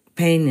of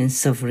pain and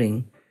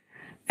suffering,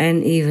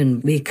 and even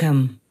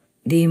become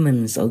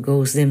demons or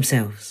ghosts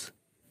themselves,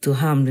 to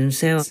harm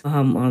themselves,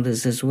 harm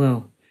others as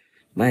well,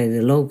 by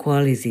the low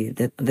quality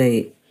that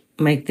they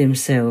make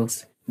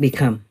themselves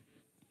become.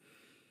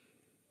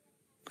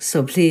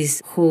 So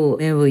please,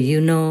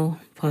 whoever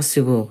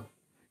possible,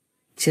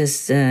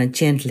 just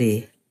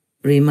gently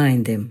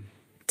remind them,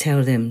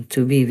 tell them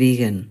to be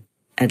vegan,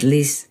 at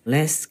least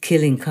less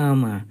killing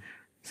karma,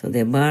 so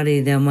their body,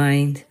 their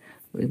mind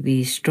will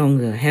be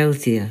stronger,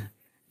 healthier,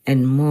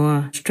 and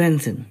more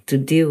strengthened to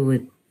deal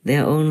with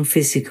their own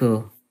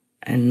physical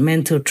and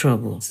mental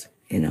troubles,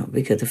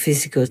 because the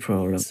physical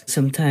problems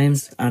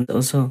sometimes are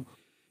also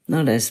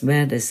not as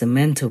bad as the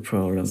mental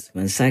problems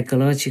and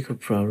psychological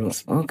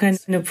problems, all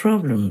kinds of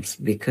problems,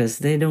 because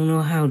they don't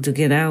know how to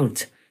get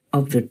out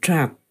of the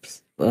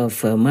traps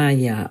of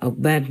Maya,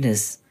 of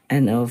badness,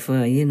 and of,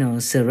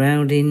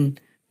 surrounding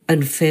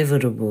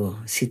unfavorable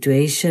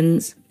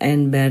situations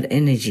and bad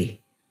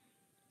energy.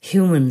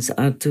 Humans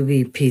are to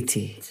be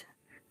pitied,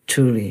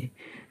 truly.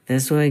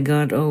 That's why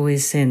God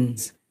always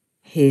sends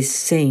His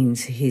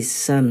saints, His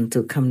Son,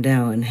 to come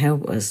down and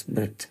help us,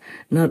 but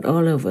not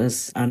all of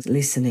us are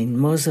listening.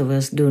 Most of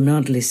us do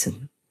not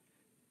listen.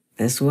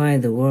 That's why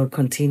the world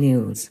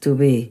continues to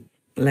be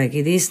like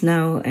it is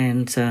now,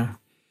 and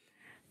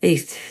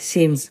it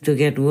seems to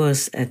get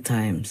worse at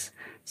times.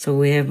 So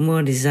we have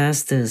more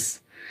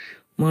disasters,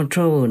 more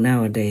trouble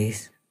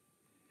nowadays,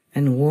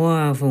 and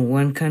war from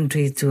one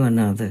country to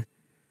another.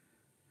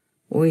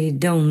 We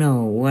don't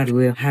know what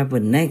will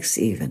happen next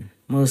even.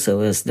 Most of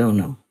us don't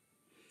know.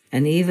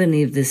 And even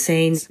if the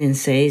saints and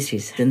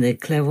sages and the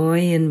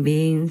clairvoyant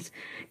beings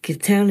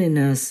keep telling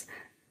us,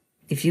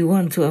 if you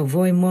want to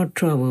avoid more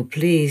trouble,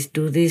 please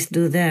do this,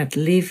 do that,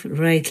 live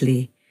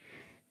rightly,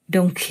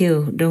 don't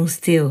kill, don't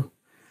steal.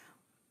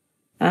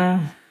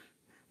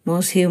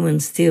 Most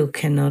humans still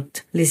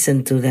cannot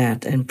listen to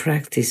that and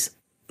practice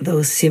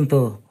those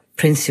simple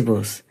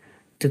principles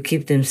to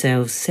keep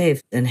themselves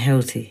safe and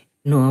healthy,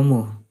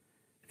 normal,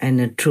 and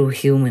a true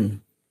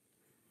human.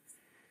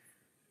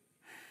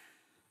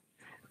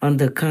 On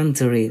the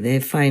contrary, they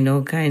find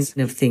all kinds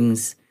of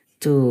things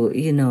to,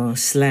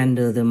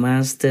 slander the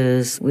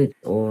masters with,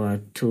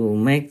 or to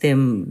make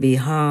them be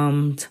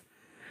harmed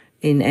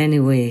in any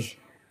way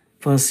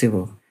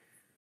possible.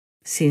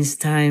 Since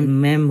time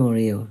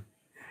immemorial,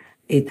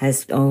 it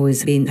has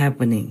always been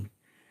happening.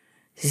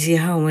 You see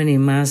how many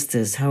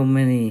masters, how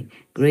many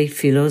great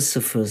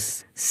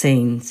philosophers,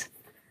 saints,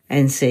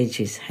 and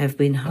sages have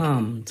been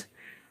harmed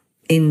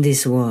in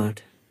this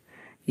world.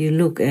 You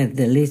look at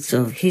the list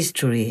of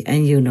history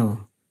and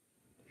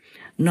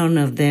none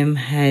of them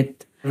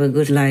had a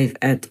good life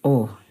at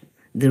all.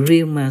 The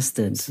real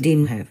masters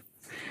didn't have.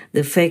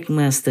 The fake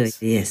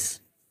masters, yes.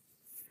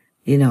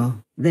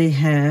 They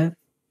have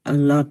a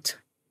lot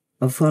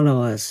of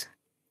followers,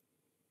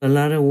 a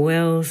lot of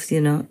wealth,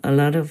 a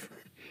lot of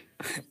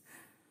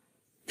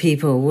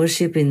people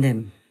worshiping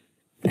them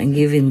and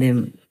giving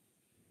them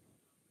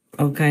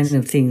all kinds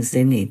of things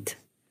they need.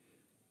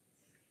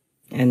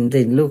 And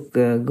they look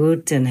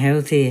good and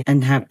healthy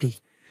and happy.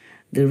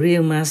 The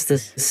real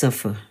masters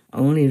suffer.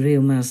 Only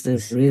real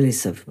masters really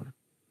suffer.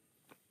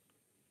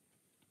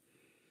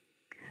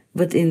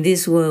 But in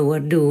this world,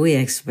 what do we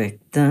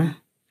expect?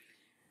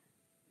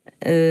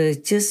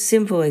 Just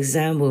simple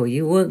example,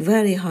 you work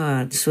very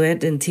hard,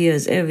 sweat and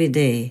tears every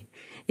day.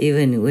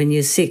 Even when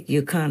you're sick,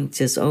 you can't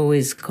just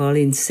always call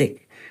in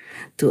sick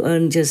to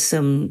earn just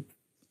some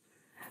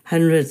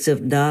hundreds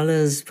of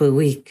dollars per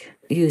week.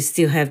 You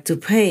still have to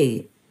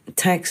pay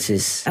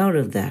taxes out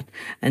of that.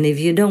 And if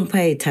you don't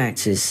pay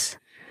taxes,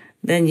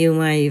 then you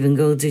might even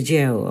go to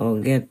jail or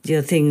get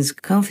your things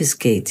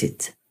confiscated,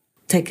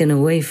 taken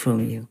away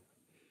from you.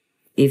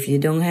 If you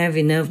don't have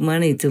enough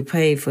money to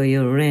pay for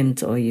your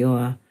rent or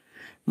your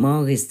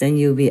mortgage, then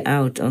you'll be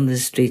out on the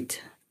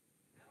street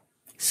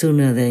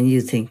sooner than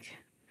you think.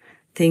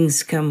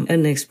 Things come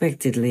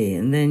unexpectedly,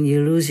 and then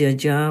you lose your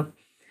job,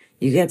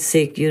 you get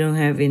sick, you don't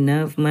have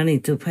enough money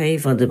to pay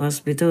for the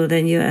hospital,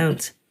 then you're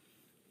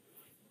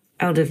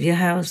out of your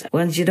house.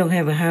 Once you don't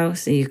have a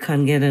house, you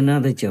can't get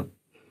another job.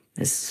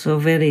 It's so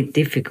very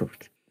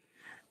difficult.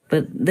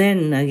 But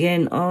then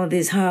again, all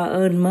this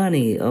hard-earned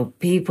money of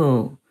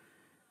people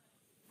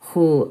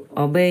who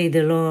obey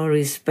the law,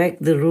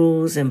 respect the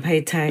rules, and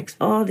pay tax,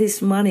 all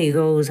this money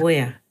goes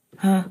where?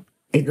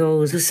 It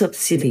goes to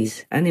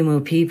subsidies, animal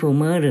people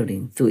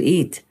murdering, to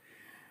eat,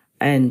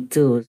 and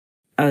to,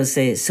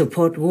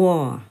 support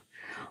war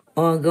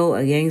or go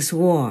against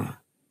war.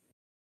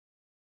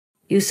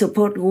 You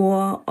support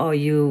war or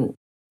you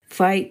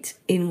fight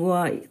in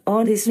war,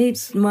 all this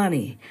needs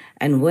money.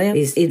 And where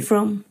is it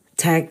from?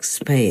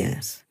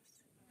 Taxpayers.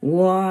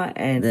 War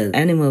and the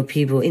animal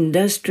people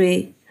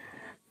industry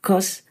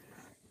costs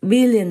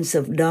billions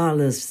of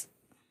dollars,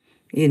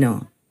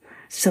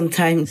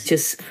 sometimes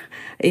just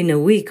in a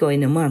week or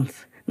in a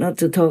month, not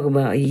to talk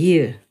about a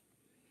year.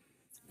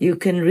 You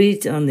can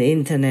read on the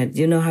internet,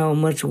 how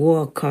much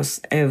war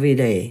costs every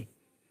day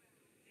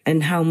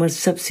and how much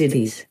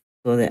subsidies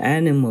for the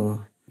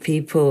animal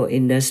people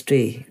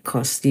industry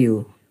cost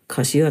your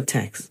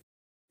tax.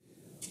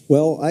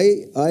 Well,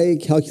 I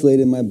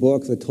calculated in my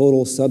book the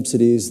total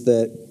subsidies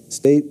that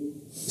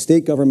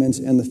state governments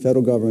and the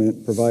federal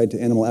government provide to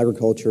animal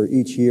agriculture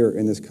each year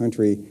in this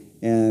country,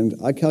 and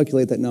I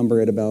calculate that number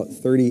at about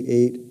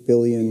 $38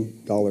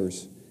 billion.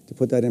 To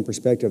put that in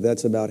perspective,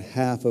 that's about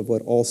half of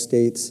what all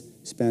states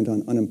spent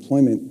on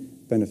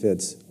unemployment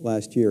benefits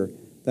last year.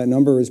 That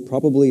number is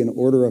probably an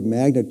order of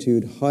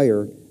magnitude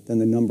higher than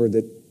the number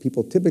that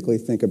people typically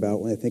think about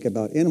when they think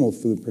about animal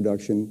food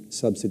production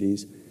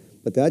subsidies.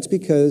 But that's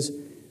because,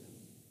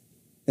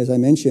 as I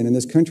mentioned, in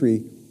this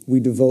country,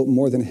 we devote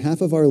more than half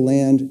of our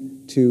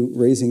land to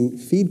raising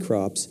feed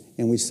crops,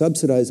 and we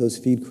subsidize those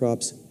feed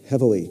crops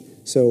heavily.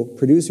 So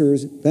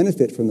producers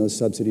benefit from those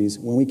subsidies.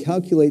 When we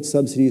calculate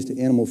subsidies to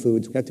animal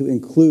foods, we have to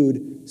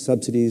include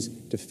subsidies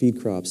to feed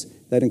crops.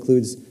 That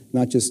includes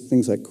not just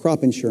things like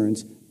crop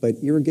insurance, but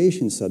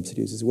irrigation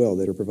subsidies as well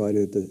that are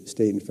provided at the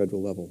state and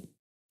federal level.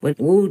 But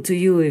woe to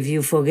you if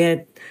you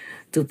forget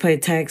to pay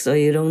tax or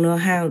you don't know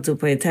how to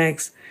pay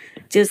tax.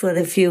 Just for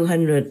a few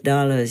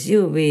 $100s,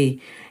 you'll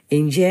be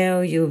in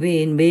jail, you'll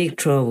be in big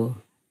trouble.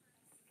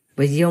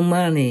 But your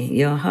money,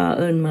 your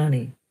hard-earned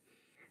money,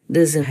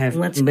 doesn't have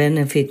much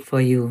benefit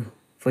for you,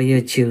 for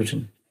your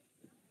children,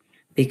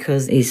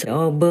 because it's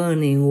all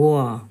burned in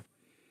war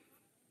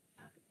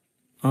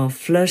or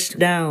flushed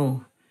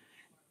down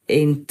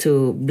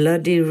into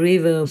bloody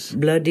rivers,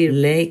 bloody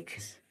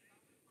lakes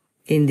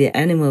in the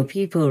animal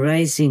people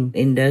raising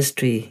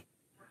industry.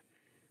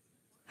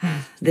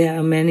 There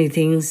are many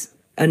things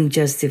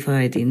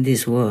unjustified in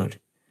this world.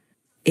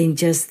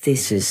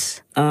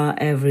 Injustices are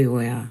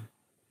everywhere.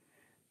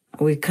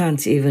 We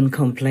can't even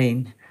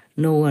complain.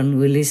 No one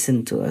will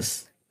listen to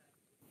us.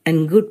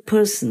 And good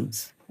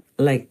persons,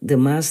 like the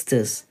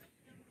masters,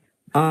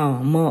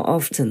 are more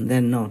often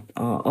than not,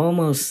 or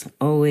almost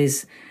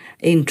always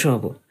in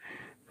trouble.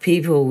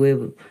 People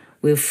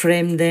will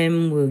frame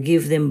them, will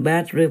give them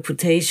bad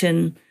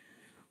reputation,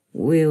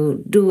 will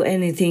do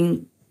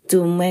anything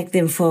to make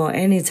them fall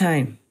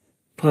anytime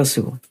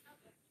possible.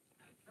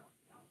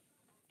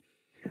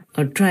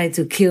 Or try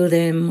to kill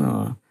them,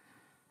 or,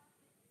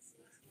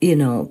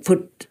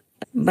 put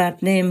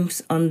bad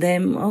names on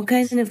them, all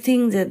kinds of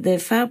things that they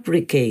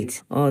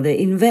fabricate or they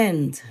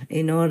invent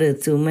in order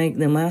to make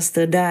the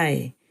master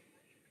die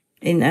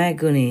in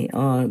agony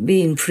or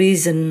be in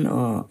prison,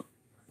 or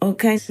all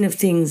kinds of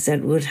things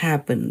that would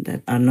happen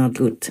that are not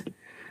good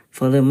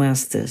for the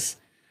masters.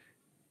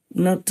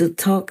 Not to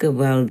talk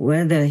about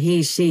whether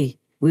she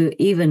will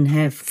even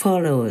have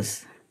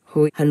followers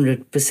who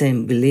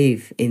 100%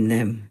 believe in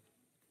them.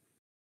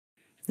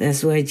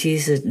 That's why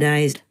Jesus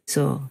died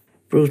so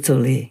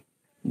brutally.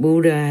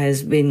 Buddha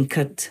has been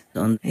cut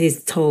on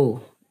his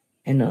toe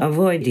and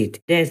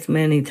avoided death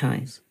many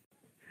times.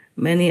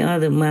 Many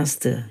other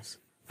masters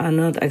are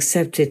not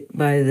accepted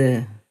by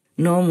the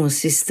normal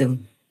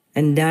system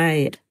and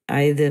died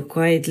either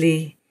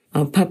quietly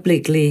or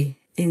publicly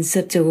in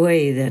such a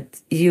way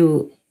that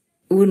you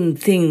wouldn't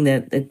think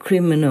that a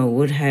criminal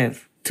would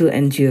have to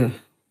endure.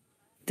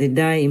 They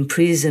die in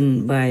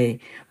prison by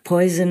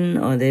poison,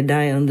 or they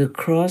die on the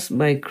cross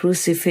by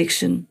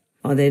crucifixion,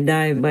 or they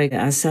die by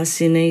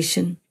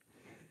assassination,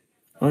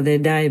 or they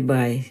die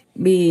by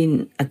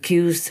being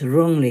accused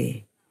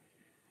wrongly.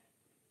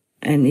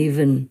 And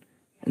even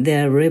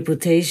their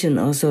reputation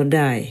also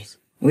dies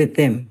with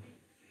them.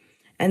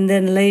 And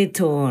then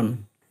later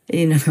on,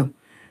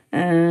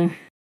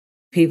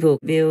 People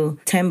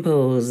build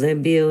temples, they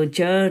build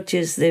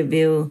churches, they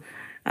build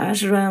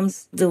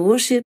ashrams to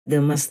worship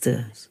the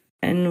masters.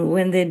 And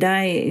when they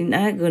die in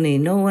agony,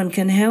 no one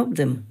can help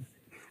them.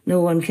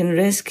 No one can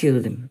rescue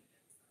them.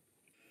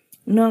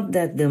 Not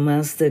that the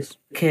masters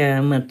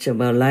care much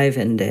about life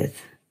and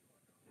death,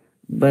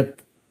 but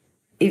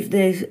if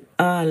they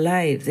are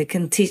alive, they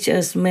can teach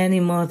us many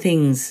more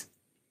things.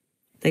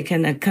 They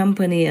can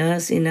accompany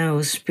us in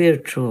our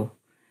spiritual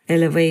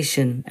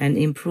elevation and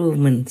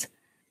improvement,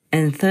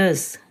 and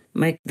thus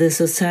make the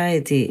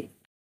society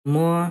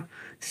more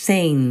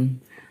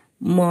sane,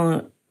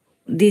 more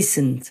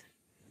decent,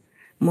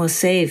 more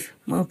safe,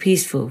 more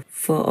peaceful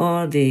for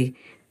all the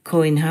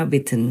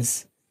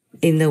co-inhabitants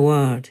in the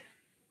world.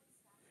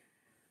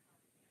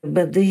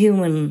 But the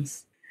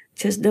humans,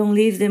 just don't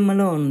leave them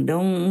alone.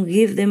 Don't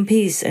give them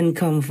peace and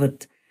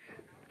comfort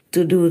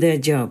to do their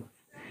job.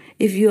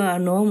 If you are a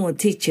normal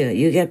teacher,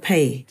 you get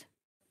paid.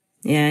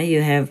 Yeah,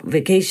 you have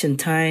vacation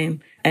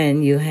time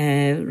and you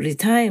have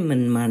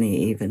retirement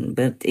money even.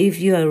 But if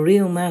you are a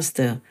real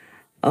master,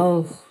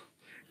 oh,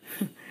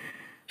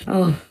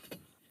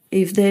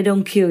 if they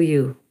don't kill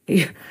you,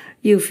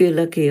 you feel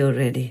lucky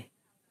already.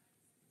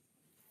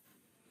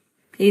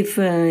 If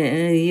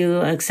you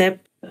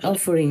accept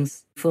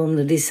offerings from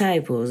the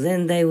disciples,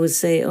 then they would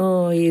say,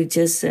 oh, you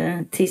just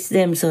teach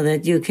them so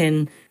that you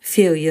can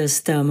fill your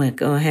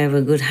stomach or have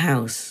a good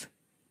house.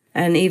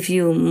 And if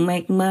you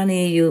make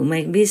money, you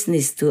make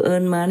business to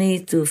earn money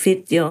to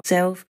feed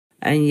yourself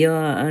and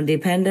your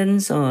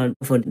dependents, or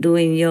for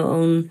doing your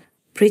own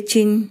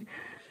preaching,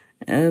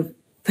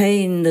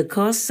 paying the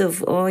cost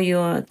of all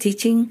your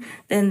teaching,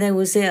 then they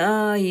will say,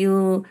 oh,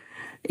 you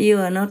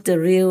are not the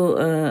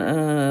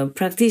real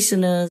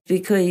practitioner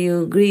because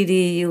you're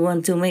greedy, you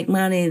want to make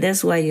money,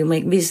 that's why you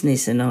make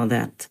business and all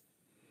that.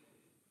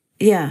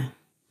 Yeah,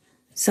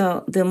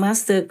 so the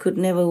master could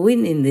never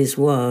win in this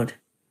world.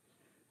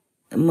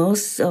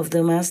 Most of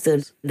the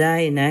masters die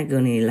in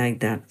agony like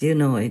that. You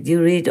know it.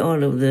 You read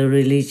all of the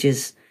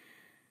religious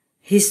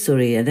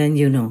history and then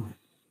you know.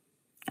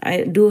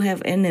 I do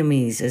have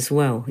enemies as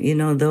well. You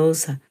know,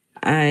 those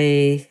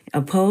I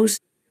oppose,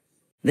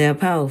 they are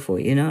powerful,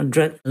 you know,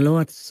 drug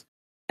lords,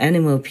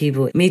 animal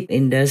people, meat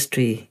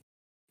industry,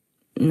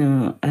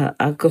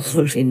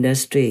 alcohol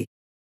industry.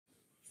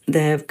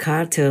 They have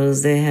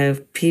cartels, they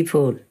have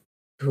people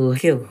who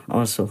kill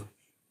also.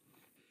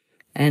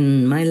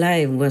 And my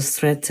life was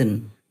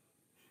threatened.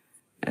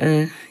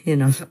 More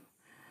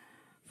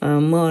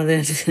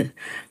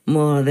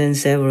than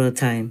several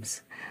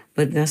times.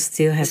 But God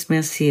still has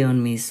mercy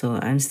on me, so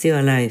I'm still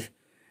alive.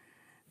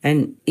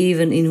 And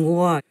even in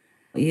war,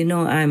 you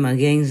know, I'm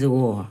against the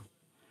war.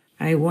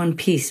 I want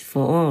peace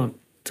for all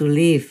to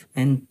live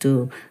and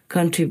to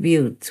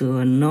contribute to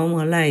a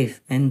normal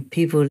life and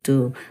people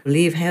to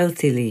live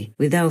healthily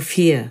without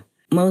fear.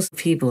 Most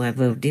people have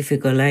a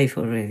difficult life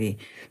already,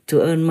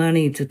 to earn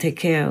money to take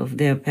care of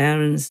their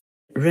parents,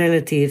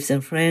 relatives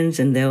and friends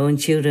and their own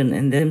children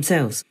and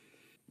themselves.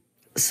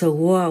 So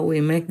war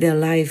will make their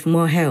life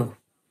more hell.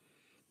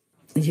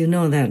 You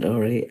know that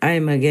already.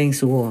 I'm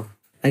against war,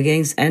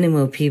 against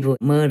animal people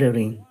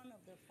murdering.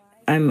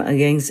 I'm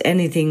against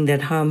anything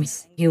that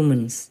harms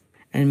humans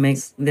and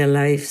makes their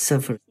life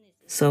suffer.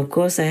 So of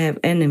course I have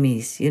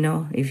enemies, you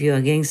know. If you're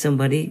against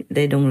somebody,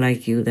 they don't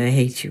like you, they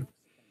hate you.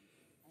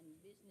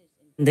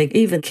 They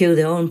even kill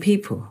their own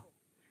people.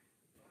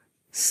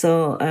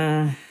 So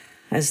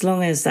as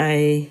long as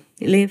I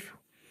live,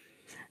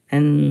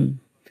 and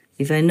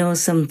if I know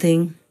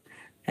something,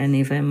 and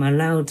if I'm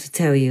allowed to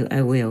tell you,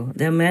 I will.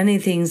 There are many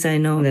things I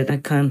know that I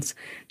can't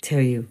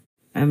tell you.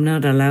 I'm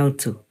not allowed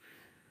to.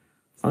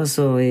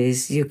 Also,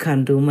 is you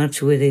can't do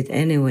much with it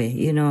anyway.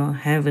 You know,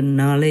 having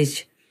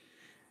knowledge.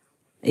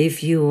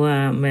 If you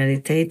are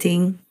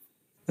meditating,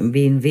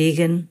 being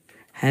vegan,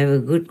 have a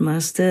good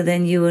master,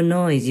 then you will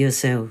know it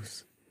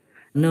yourselves.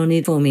 No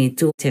need for me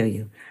to tell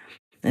you.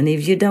 And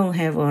if you don't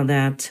have all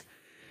that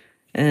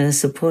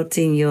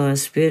supporting your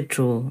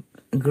spiritual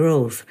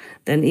growth,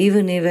 then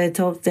even if I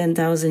talk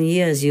 10,000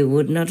 years, you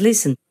would not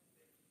listen.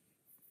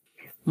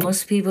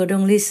 Most people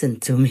don't listen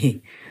to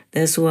me.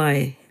 That's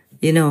why,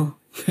 you know,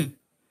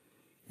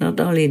 not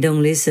only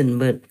don't listen,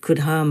 but could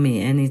harm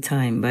me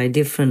anytime by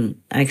different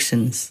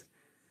actions,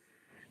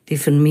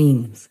 different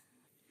means.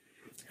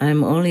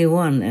 I'm only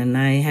one and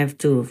I have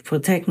to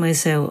protect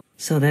myself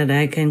so that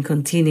I can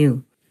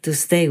continue to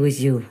stay with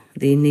you,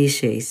 the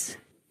initiates,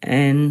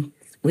 and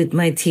with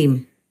my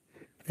team,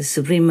 the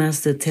Supreme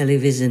Master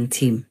Television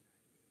team.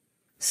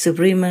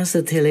 Supreme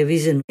Master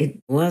Television,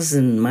 it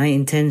wasn't my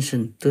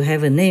intention to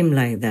have a name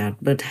like that,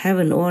 but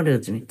heaven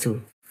ordered me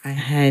to. I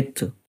had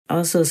to.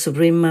 Also,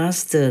 Supreme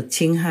Master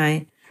Ching,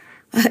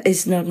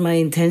 it's not my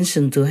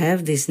intention to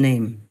have this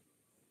name,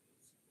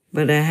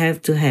 but I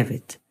have to have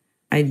it.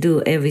 I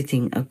do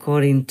everything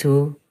according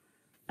to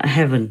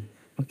heaven,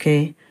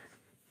 okay?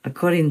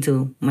 According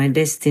to my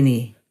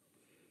destiny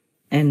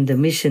and the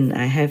mission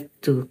I have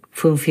to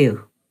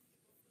fulfill.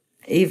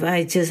 If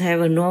I just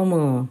have a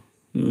normal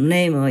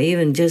name or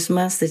even just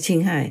Master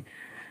Ching,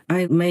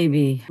 I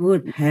maybe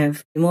would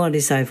have more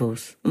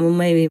disciples, or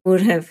maybe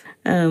would have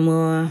a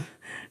more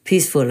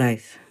peaceful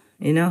life,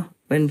 you know?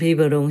 When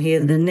people don't hear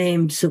the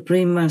name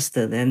Supreme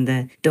Master, then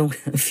they don't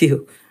feel,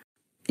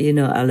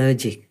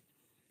 allergic.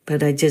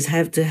 But I just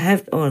have to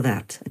have all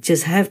that. I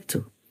just have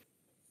to.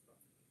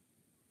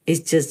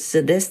 It's just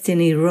a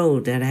destiny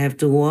road that I have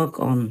to walk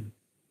on.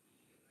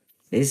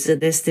 It's a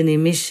destiny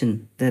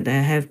mission that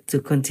I have to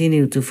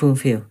continue to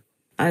fulfill.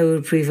 I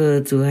would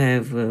prefer to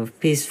have a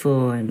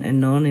peaceful and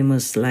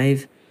anonymous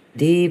life,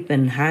 deep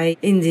and high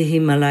in the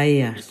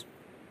Himalayas,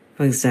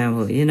 for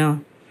example,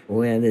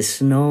 where the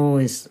snow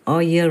is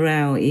all year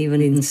round, even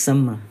in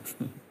summer.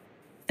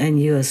 And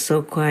you are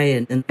so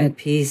quiet and at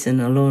peace and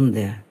alone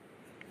there.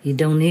 You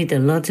don't need a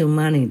lot of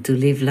money to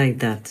live like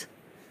that.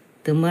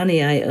 The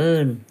money I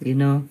earn,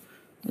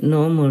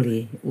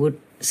 normally would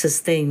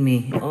sustain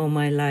me all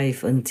my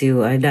life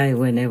until I die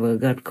whenever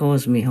God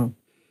calls me home.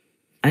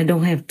 I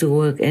don't have to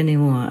work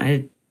anymore.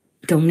 I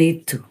don't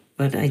need to,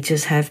 but I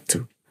just have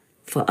to.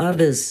 For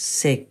others'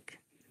 sake,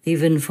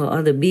 even for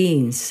other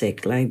beings'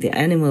 sake, like the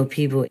animal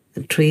people,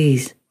 the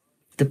trees,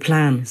 the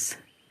plants,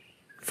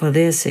 for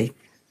their sake.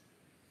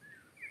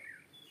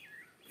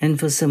 And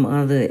for some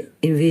other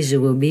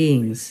invisible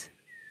beings,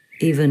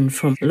 even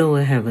from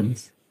lower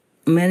heavens.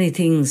 Many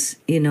things,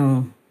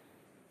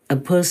 a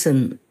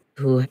person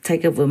who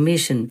take up a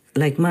mission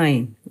like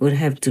mine would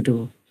have to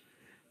do.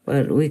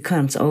 But we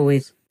can't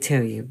always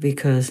tell you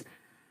because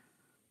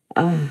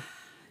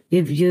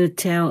if you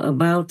tell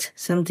about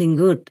something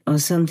good or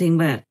something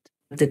bad,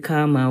 the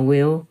karma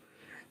will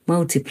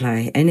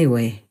multiply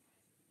anyway.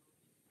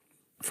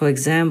 For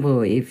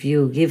example, if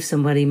you give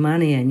somebody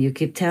money and you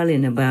keep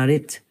telling about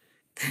it,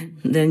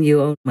 then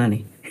you owe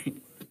money.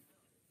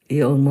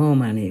 You owe more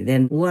money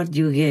than what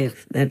you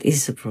gave. That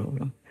is a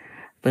problem.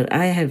 But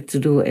I have to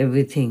do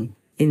everything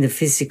in the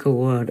physical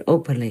world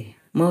openly,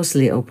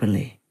 mostly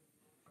openly,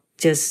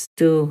 just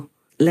to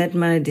let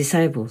my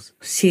disciples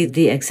see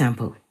the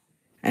example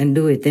and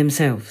do it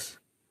themselves.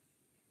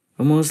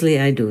 Mostly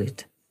I do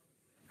it.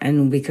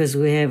 And because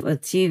we have a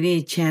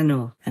TV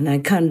channel and I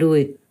can't do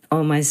it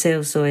all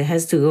myself, so it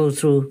has to go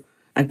through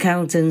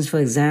accountants, for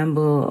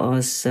example,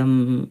 or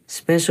some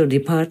special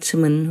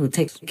department who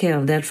takes care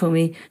of that for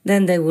me,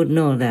 then they would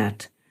know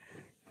that.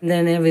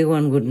 Then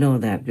everyone would know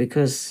that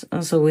because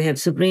also we have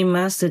Supreme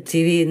Master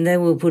TV and they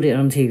will put it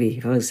on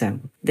TV, for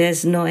example.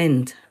 There's no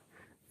end.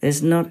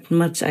 There's not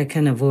much I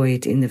can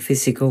avoid in the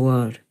physical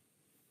world.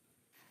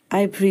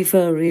 I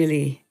prefer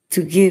really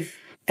to give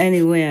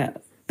anywhere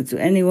to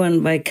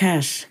anyone by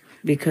cash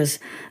because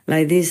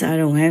like this I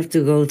don't have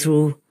to go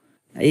through,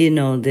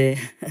 the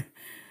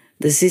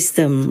the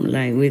system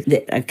like with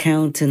the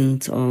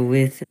accountant or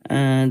with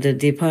the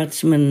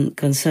department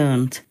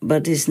concerned,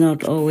 but it's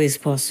not always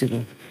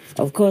possible.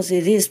 Of course,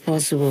 it is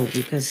possible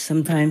because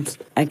sometimes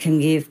I can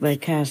give by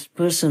cash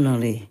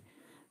personally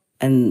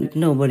and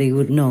nobody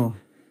would know.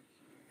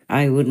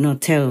 I would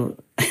not tell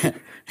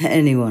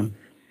anyone.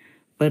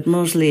 But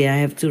mostly I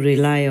have to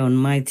rely on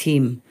my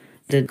team,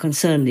 the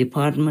concerned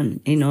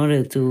department, in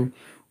order to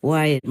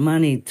wire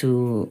money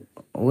to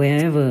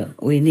wherever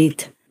we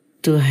need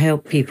to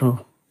help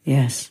people.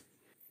 Yes.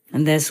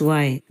 And that's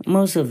why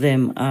most of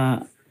them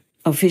are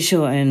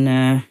official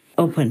and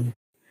open.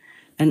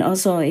 And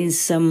also in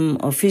some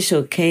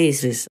official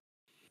cases,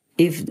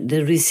 if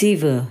the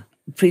receiver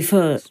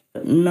prefers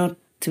not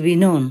to be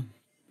known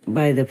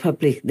by the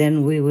public,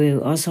 then we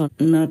will also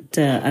not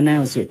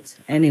announce it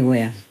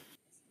anywhere.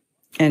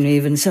 And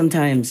even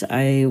sometimes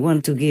I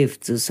want to give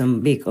to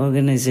some big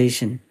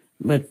organization,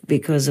 but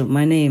because of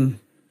my name,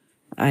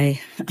 I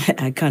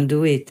can't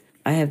do it.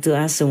 I have to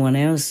ask someone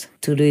else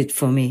to do it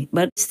for me.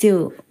 But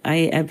still,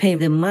 I pay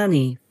the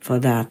money for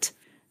that.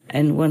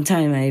 And one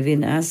time I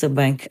even asked the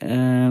bank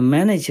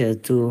manager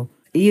to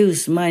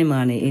use my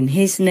money in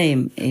his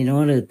name in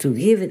order to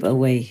give it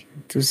away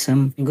to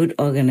some good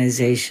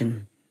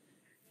organization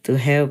to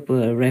help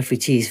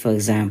refugees, for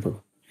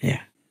example.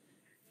 Yeah.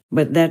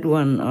 But that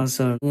one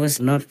also was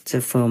not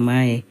for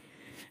my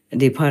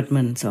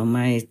department or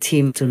my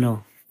team to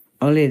know.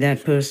 Only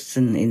that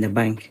person in the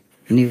bank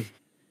knew.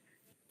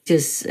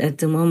 Just at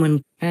the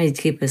moment, I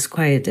keep as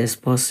quiet as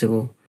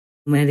possible.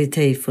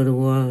 Meditate for the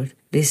world.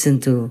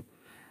 Listen to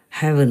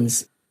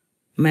heaven's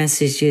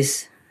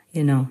messages,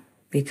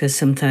 because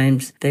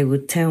sometimes they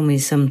would tell me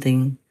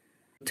something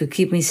to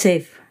keep me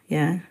safe,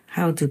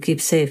 how to keep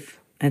safe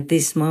at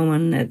this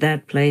moment, at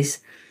that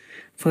place,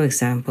 for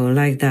example,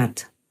 like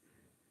that.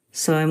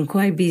 So I'm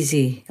quite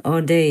busy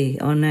all day,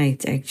 all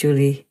night,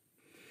 actually.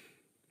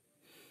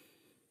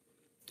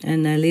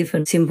 And I live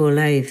a simple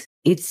life,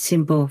 eat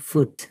simple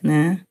food,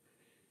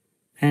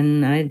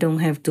 and I don't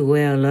have to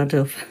wear a lot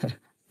of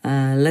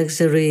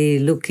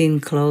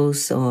luxury-looking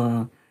clothes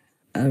or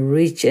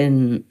rich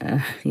and,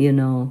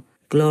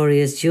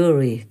 glorious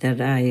jewelry that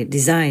I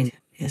design.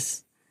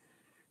 Yes,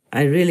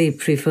 I really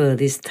prefer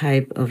this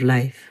type of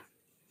life.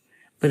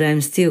 But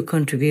I'm still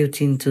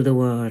contributing to the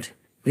world,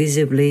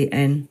 visibly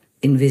and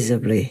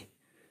invisibly.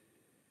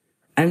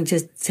 I'm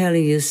just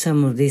telling you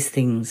some of these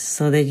things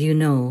so that you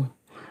know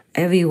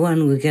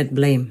everyone will get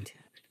blamed,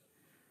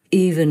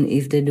 even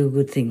if they do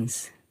good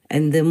things.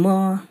 And the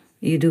more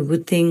you do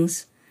good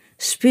things,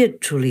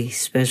 spiritually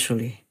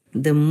especially,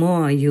 the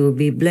more you will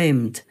be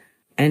blamed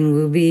and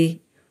will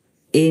be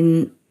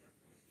in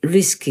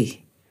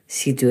risky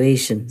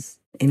situations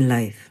in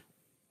life.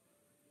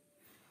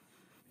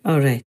 All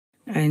right,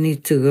 I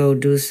need to go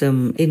do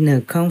some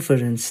inner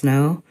conference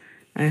now.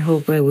 I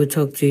hope I will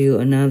talk to you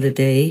another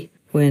day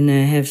when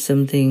I have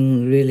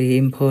something really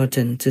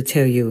important to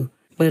tell you.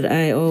 But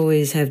I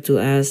always have to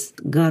ask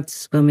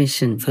God's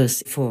permission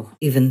first for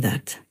even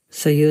that.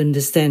 So you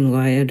understand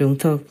why I don't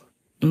talk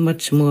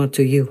much more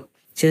to you.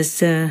 Just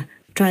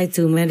try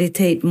to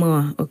meditate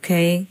more,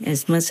 okay?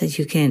 As much as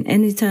you can,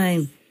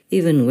 anytime.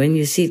 Even when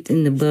you sit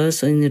in the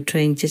bus or in the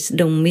train, just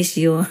don't miss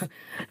your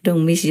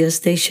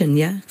station,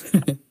 yeah?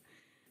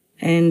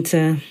 And,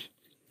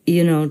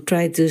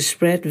 try to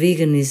spread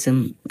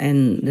veganism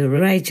and the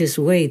righteous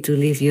way to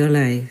live your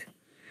life.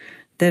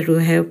 That will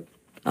help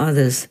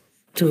others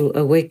to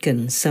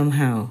awaken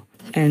somehow.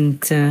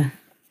 And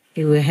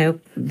it will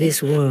help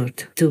this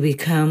world to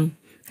become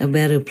a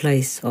better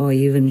place or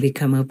even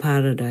become a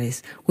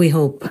paradise. We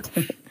hope,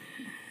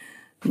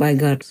 by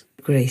God's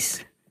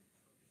grace.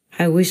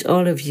 I wish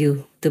all of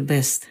you the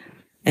best,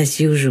 as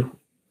usual,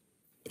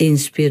 in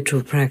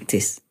spiritual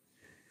practice,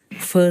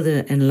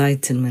 further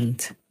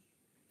enlightenment,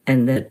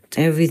 and that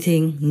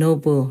everything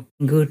noble,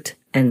 good,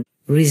 and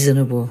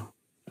reasonable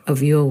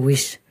of your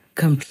wish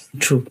comes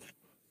true.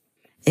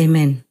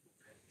 Amen.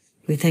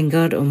 We thank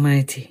God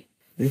Almighty.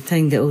 We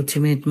thank the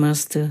Ultimate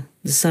Master,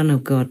 the Son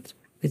of God.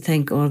 We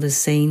thank all the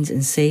saints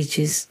and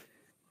sages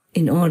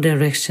in all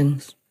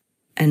directions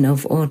and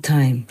of all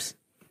times.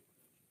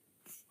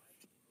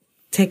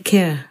 Take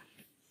care.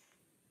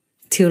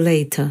 Till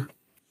later.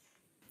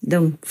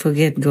 Don't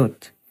forget God.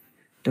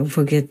 Don't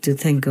forget to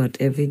thank God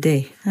every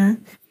day, huh?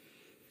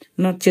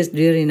 Not just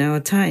during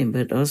our time,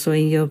 but also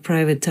in your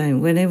private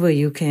time, whenever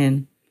you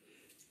can,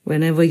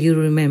 whenever you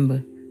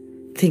remember.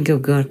 Think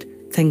of God,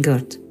 thank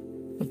God,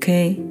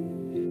 okay?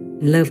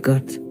 Love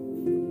God.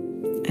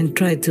 And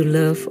try to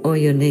love all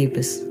your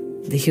neighbors,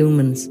 the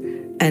humans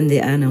and the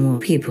animal,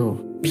 people,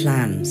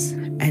 plants,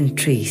 and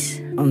trees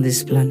on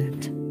this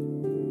planet.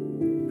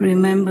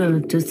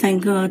 Remember to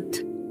thank God,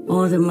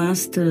 all the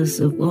masters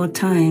of all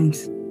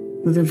times,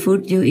 for the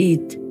food you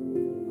eat,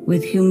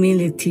 with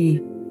humility,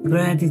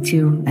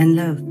 gratitude, and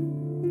love.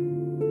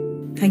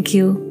 Thank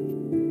you.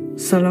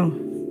 So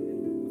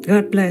long.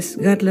 God bless.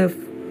 God love.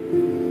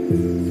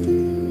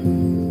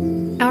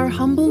 Our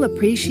humble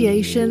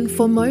appreciation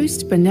for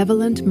Most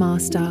Benevolent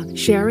Master,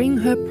 sharing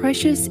her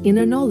precious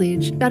inner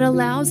knowledge that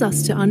allows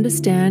us to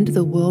understand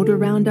the world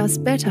around us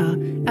better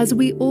as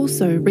we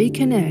also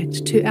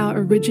reconnect to our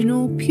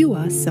original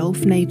pure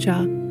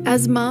self-nature.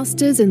 As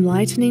Master's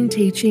enlightening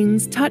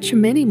teachings touch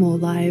many more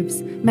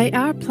lives, may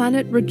our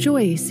planet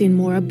rejoice in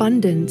more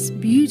abundance,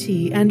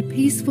 beauty, and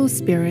peaceful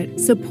spirit,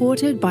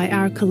 supported by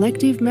our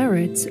collective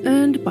merits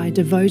earned by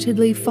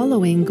devotedly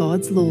following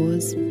God's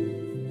laws.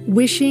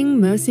 Wishing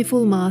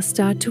Merciful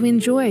Master to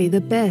enjoy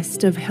the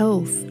best of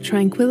health,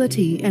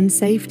 tranquility, and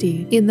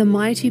safety in the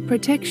mighty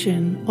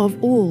protection of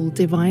all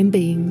divine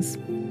beings.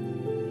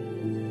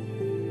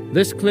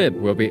 This clip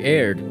will be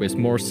aired with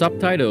more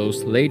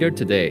subtitles later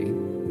today.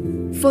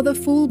 For the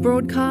full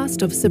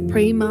broadcast of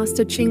Supreme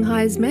Master Ching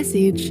Hai's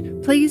message,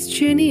 please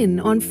tune in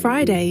on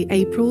Friday,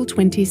 April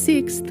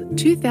 26th,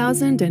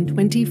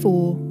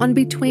 2024 on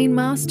Between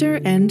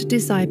Master and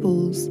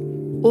Disciples.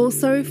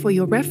 Also, for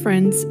your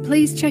reference,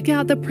 please check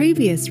out the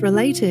previous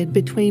related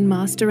Between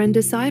Master and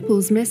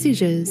Disciples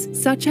messages,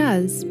 such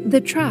as The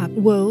Trap,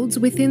 Worlds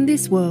Within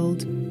This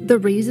World, The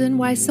Reason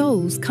Why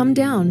Souls Come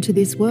Down to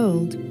This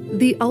World,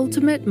 The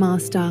Ultimate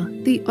Master,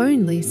 the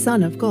Only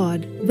Son of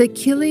God, The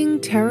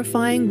Killing,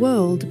 Terrifying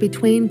World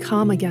Between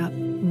Karma Gap,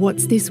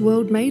 What's This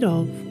World Made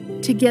Of?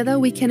 Together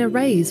We Can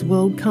Erase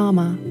World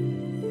Karma,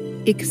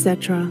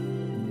 etc.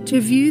 To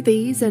view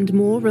these and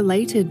more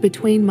related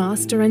Between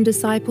Master and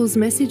Disciples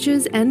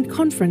messages and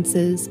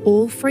conferences,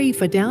 all free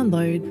for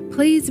download,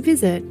 please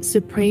visit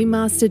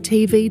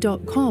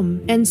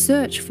suprememastertv.com and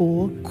search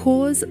for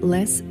Cause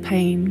Less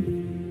Pain.